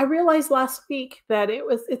 I realized last week that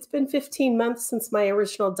it's been 15 months since my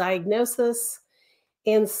original diagnosis.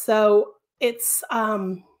 And so it's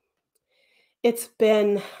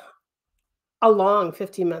been a long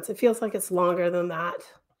 15 months. It feels like it's longer than that.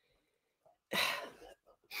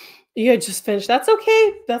 You had just finished. That's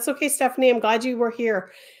okay. That's okay, Stephanie. I'm glad you were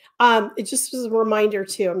here. It just was a reminder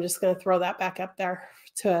too. I'm just going to throw that back up there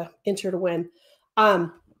to enter to win.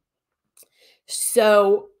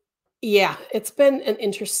 So yeah, it's been an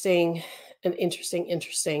interesting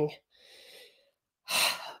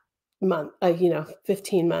month,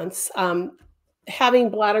 15 months. Having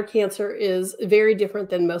bladder cancer is very different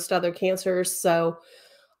than most other cancers. So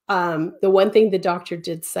the one thing the doctor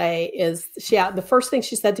did say is the first thing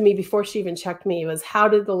she said to me before she even checked me was, how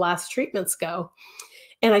did the last treatments go?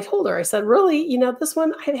 And I told her, I said, really, this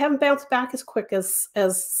one, I haven't bounced back as quick as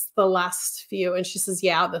the last few. And she says,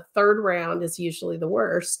 yeah, the third round is usually the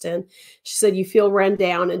worst. And she said, you feel run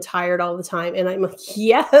down and tired all the time. And I'm like,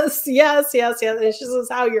 yes, yes, yes, yes. And she says,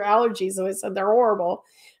 how are your allergies? And I said, they're horrible.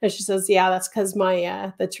 And she says, yeah, that's because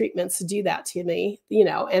the treatments do that to me,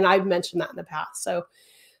 and I've mentioned that in the past. So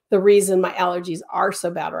the reason my allergies are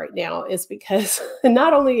so bad right now is because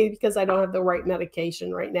not only because I don't have the right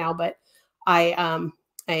medication right now, but I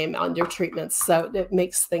am under treatments, so it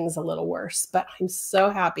makes things a little worse. But I'm so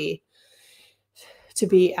happy to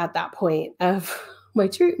be at that point of my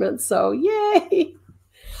treatment. So yay!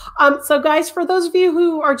 So guys, for those of you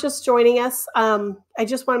who are just joining us, I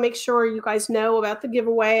just want to make sure you guys know about the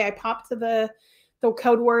giveaway. I popped to the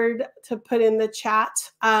code word to put in the chat.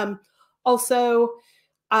 Also,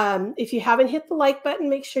 if you haven't hit the like button,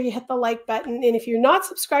 make sure you hit the like button. And if you're not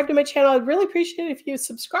subscribed to my channel, I'd really appreciate it if you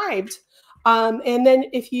subscribed. And then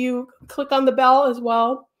if you click on the bell as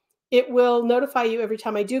well, it will notify you every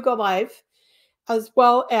time I do go live, as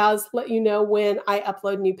well as let you know when I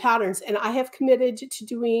upload new patterns. And I have committed to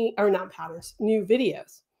doing, or not patterns, new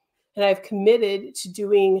videos. And I've committed to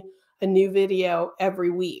doing a new video every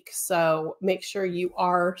week. So make sure you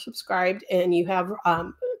are subscribed and you have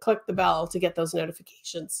click the bell to get those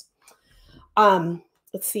notifications. Let's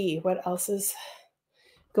see what else is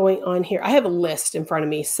going on here. I have a list in front of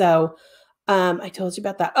me. So I told you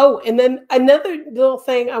about that. Oh, and then another little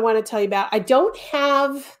thing I want to tell you about. I don't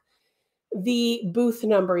have the booth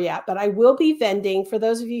number yet, but I will be vending for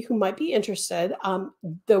those of you who might be interested.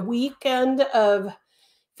 The weekend of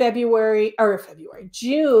June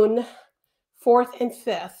 4th and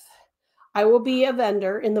 5th, I will be a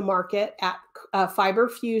vendor in the market at Fiber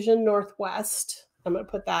Fusion Northwest. I'm going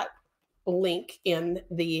to put that link in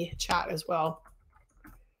the chat as well.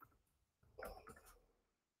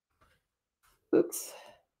 Oops.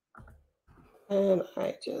 And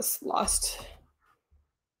I just lost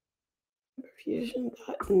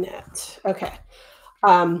fiberfusion.net. Okay.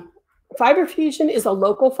 Fiber Fusion is a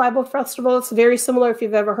local fiber festival. It's very similar if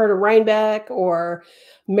you've ever heard of Rhinebeck or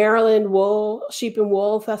Maryland Sheep and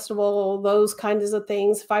Wool Festival, those kinds of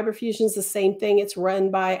things. Fiber Fusion is the same thing. It's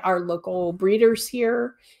run by our local breeders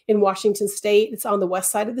here in Washington State. It's on the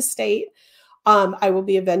west side of the state. I will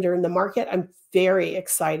be a vendor in the market. I'm very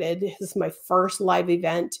excited. This is my first live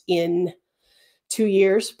event in 2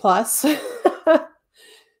 years plus.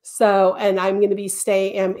 So, and I'm going to be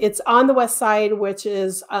staying. It's on the west side, which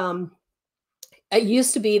is, it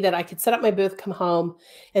used to be that I could set up my booth, come home,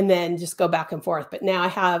 and then just go back and forth. But now I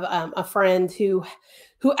have a friend who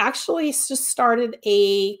actually just started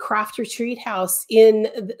a craft retreat house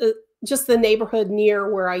in just the neighborhood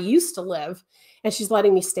near where I used to live. And she's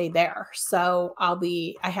letting me stay there. So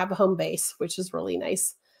I have a home base, which is really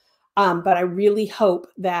nice. But I really hope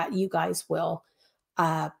that you guys will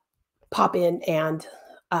pop in and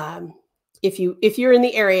if you're in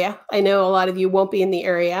the area. I know a lot of you won't be in the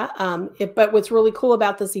area, but what's really cool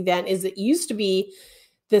about this event is it used to be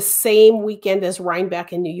the same weekend as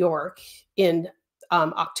Rhinebeck in New York in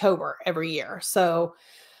October every year. So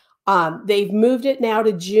they've moved it now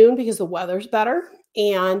to June because the weather's better.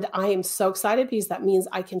 And I am so excited because that means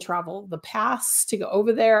I can travel the pass to go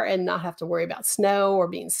over there and not have to worry about snow or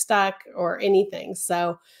being stuck or anything.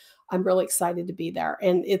 So I'm really excited to be there.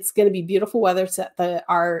 And it's going to be beautiful weather. It's at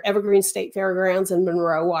our Evergreen State Fairgrounds in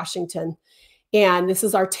Monroe, Washington. And this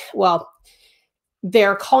is our, well,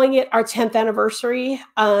 they're calling it our 10th anniversary,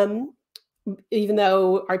 even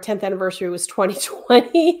though our 10th anniversary was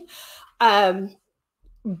 2020.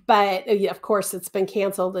 But of course, it's been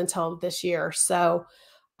canceled until this year. So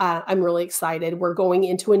I'm really excited. We're going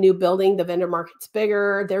into a new building. The vendor market's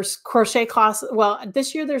bigger. There's crochet classes. Well,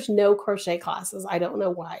 this year there's no crochet classes. I don't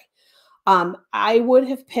know why. I would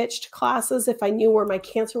have pitched classes if I knew where my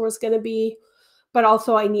cancer was going to be, but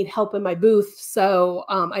also I need help in my booth. So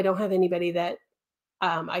I don't have anybody that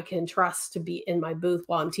I can trust to be in my booth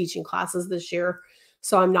while I'm teaching classes this year.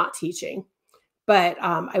 So I'm not teaching. But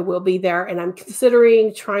I will be there, and I'm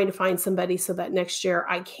considering trying to find somebody so that next year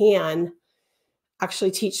I can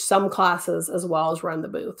actually teach some classes as well as run the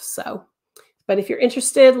booth. So, but if you're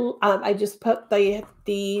interested, I just put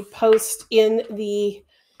the post in the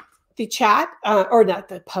chat, or not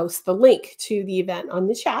the post, the link to the event on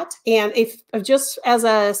the chat. And if just as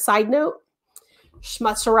a side note,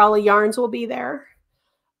 Schmutzerella Yarns will be there.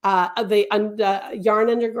 The Yarn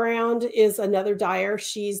Underground is another dyer.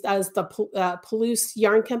 She does the Palouse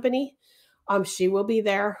Yarn Company. She will be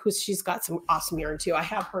there. She's got some awesome yarn too. I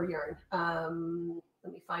have her yarn.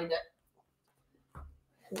 Let me find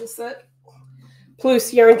it. Is it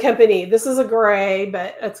Palouse Yarn Company? This is a gray,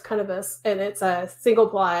 but it's kind of and it's a single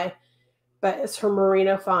ply, but it's her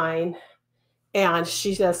Merino Fine. And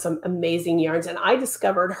she does some amazing yarns. And I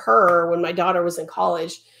discovered her when my daughter was in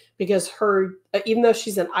college, because even though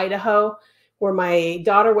she's in Idaho, where my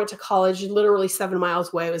daughter went to college, literally 7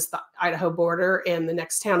 miles away was the Idaho border, and the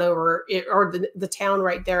next town over, or the town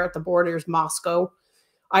right there at the border is Moscow,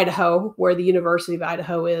 Idaho, where the University of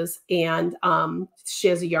Idaho is. And she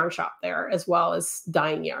has a yarn shop there as well as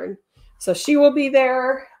dyeing yarn. So she will be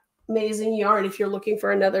there. Amazing yarn if you're looking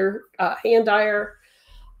for another hand dyer.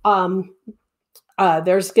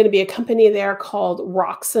 There's going to be a company there called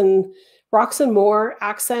Rocks and More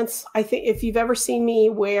Accents. I think if you've ever seen me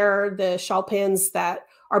wear the shawl pins that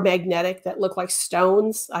are magnetic that look like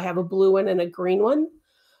stones, I have a blue one and a green one.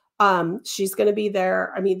 She's going to be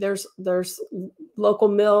there. I mean, there's local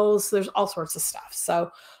mills, there's all sorts of stuff. So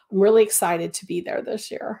I'm really excited to be there this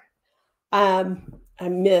year. I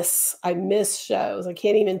miss shows. I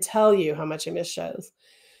can't even tell you how much I miss shows.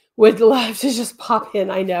 Would love to just pop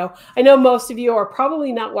in. I know most of you are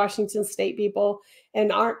probably not Washington State people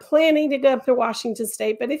and aren't planning to go to Washington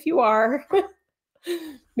State, but if you are,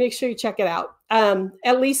 make sure you check it out.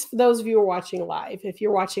 At least for those of you who are watching live. If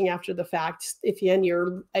you're watching after the fact, if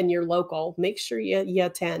you're and you're local, make sure you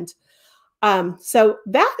attend. So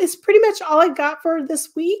that is pretty much all I got for this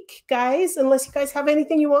week, guys. Unless you guys have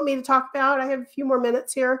anything you want me to talk about, I have a few more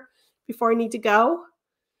minutes here before I need to go.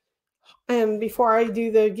 And before I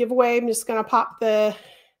do the giveaway, I'm just going to pop the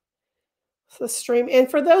stream. And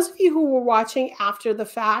for those of you who were watching after the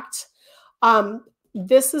fact,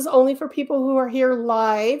 this is only for people who are here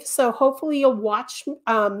live. So hopefully you'll watch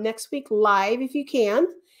next week live if you can.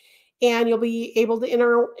 And you'll be able to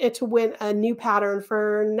enter to win a new pattern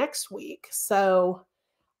for next week. So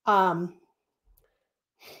the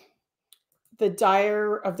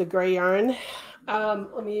dyer of the gray yarn.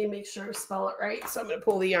 Let me make sure to spell it right. So I'm going to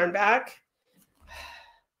pull the yarn back.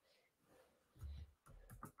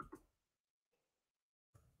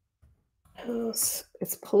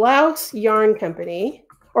 It's Palouse Yarn Company,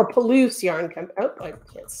 or Palouse Yarn Company. Oh, I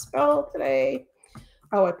can't spell today.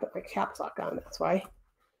 Oh, I put my caps lock on. That's why.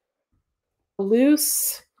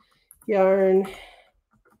 Palouse Yarn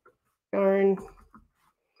Company.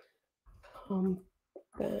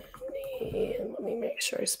 Let me make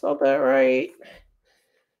sure I spelled that right.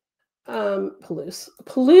 Palouse.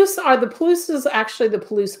 Palouse is actually the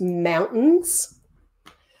Palouse Mountains.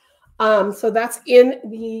 So that's in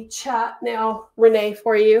the chat now, Renee,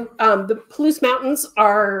 for you. The Palouse Mountains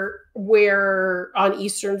are where on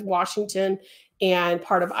eastern Washington and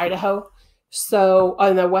part of Idaho. So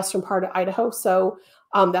on the western part of Idaho. So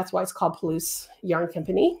that's why it's called Palouse Yarn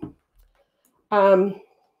Company.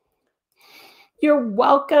 You're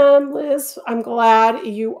welcome, Liz. I'm glad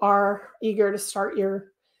you are eager to start your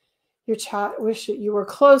chat. Wish you were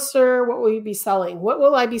closer. What will you be selling? What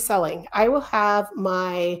will I be selling? I will have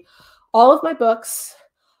all of my books.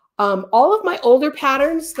 All of my older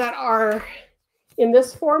patterns that are in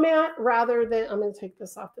this format rather than, I'm going to take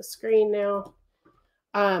this off the screen now.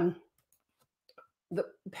 The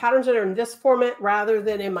patterns that are in this format rather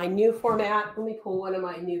than in my new format. Let me pull one of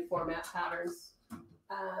my new format patterns.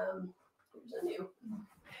 Here's a new.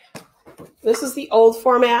 This is the old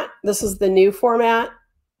format. This is the new format.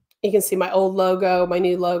 You can see my old logo, my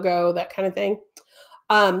new logo, that kind of thing.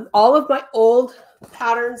 All of my old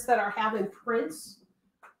patterns that are having prints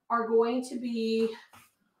are going to be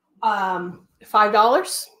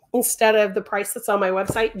 $5 instead of the price that's on my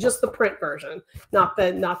website, just the print version, not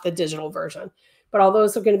the digital version. But all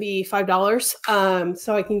those are going to be $5.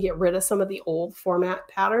 So I can get rid of some of the old format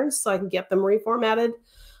patterns so I can get them reformatted.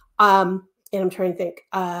 And I'm trying to think.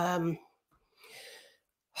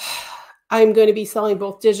 I'm going to be selling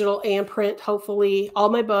both digital and print, hopefully, all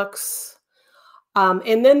my books.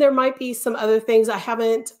 And then there might be some other things I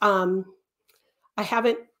haven't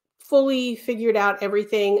fully figured out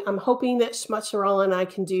everything. I'm hoping that Schmutzerella and I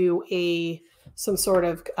can do some sort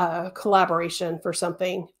of collaboration for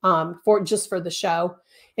something just for the show.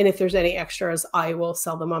 And if there's any extras, I will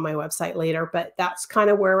sell them on my website later. But that's kind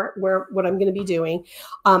of what I'm going to be doing.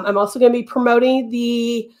 I'm also going to be promoting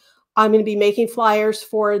I'm going to be making flyers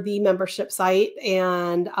for the membership site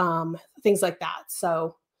and things like that.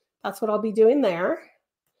 So that's what I'll be doing there.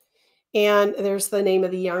 And there's the name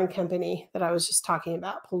of the yarn company that I was just talking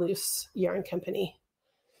about, Palouse Yarn Company.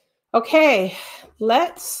 Okay,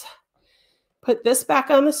 let's put this back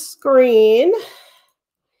on the screen.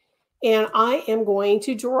 And I am going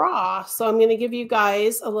to draw. So I'm going to give you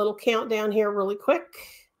guys a little countdown here really quick.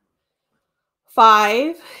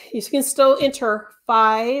 5. You can still enter.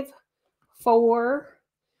 5, 4,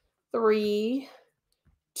 3,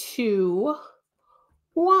 2,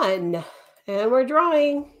 1. And we're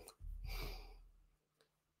drawing.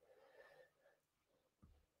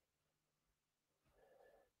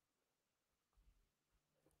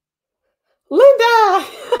 Linda!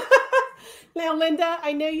 Now, Linda,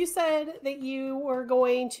 I know you said that you were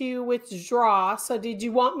going to withdraw. So did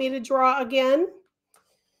you want me to draw again?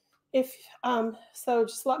 If so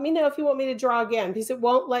just let me know if you want me to draw again, because it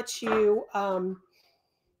won't let you, won't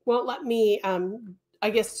let me, I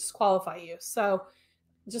guess, disqualify you. So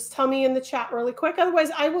just tell me in the chat really quick.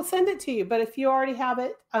 Otherwise, I will send it to you. But if you already have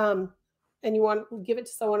it and you want to give it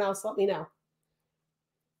to someone else, let me know.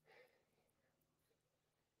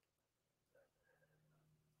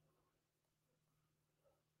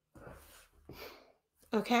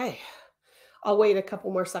 Okay, I'll wait a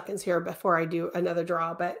couple more seconds here before I do another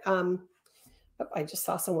draw, but I just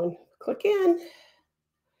saw someone click in.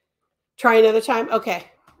 Try another time. Okay,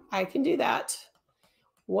 I can do that.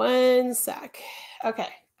 1 sec. Okay,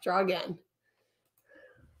 draw again.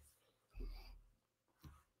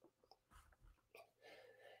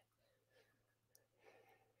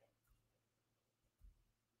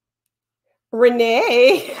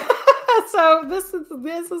 Renee. So this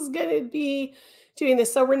is going to be doing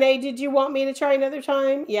this. So Renee, did you want me to try another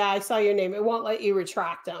time? Yeah, I saw your name. It won't let you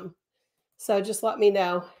retract them. So just let me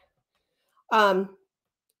know.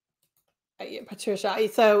 Patricia.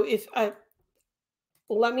 So if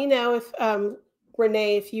let me know if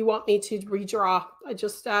Renee, if you want me to redraw. I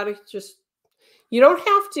just you don't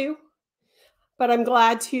have to, but I'm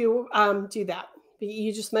glad to do that.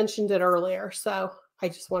 You just mentioned it earlier, so I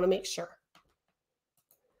just want to make sure.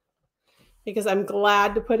 Because I'm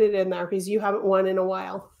glad to put it in there because you haven't won in a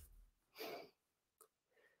while.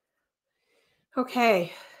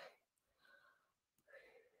 Okay.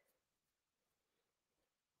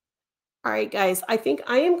 All right, guys, I think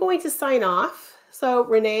I am going to sign off. So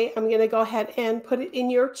Renee, I'm going to go ahead and put it in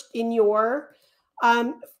your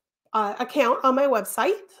account on my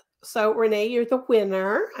website. So Renee, you're the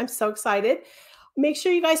winner. I'm so excited. Make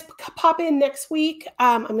sure you guys pop in next week.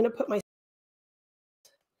 I'm going to put my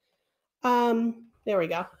there we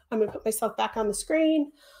go. I'm going to put myself back on the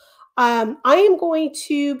screen. I am going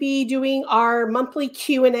to be doing our monthly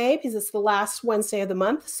Q&A because it's the last Wednesday of the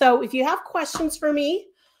month. So if you have questions for me,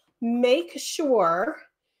 make sure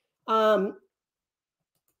you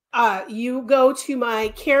go to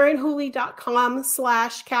my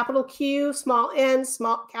KarenWhooley.com/Q, small n,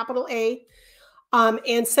 small capital A,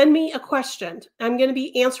 and send me a question. I'm going to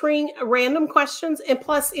be answering random questions. And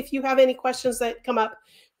plus, if you have any questions that come up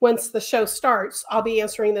once the show starts, I'll be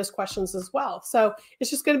answering those questions as well. So it's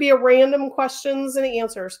just going to be a random questions and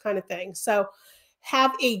answers kind of thing. So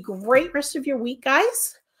have a great rest of your week,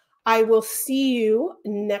 guys. I will see you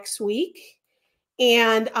next week.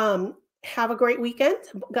 And have a great weekend.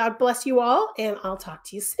 God bless you all. And I'll talk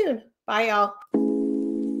to you soon. Bye, y'all.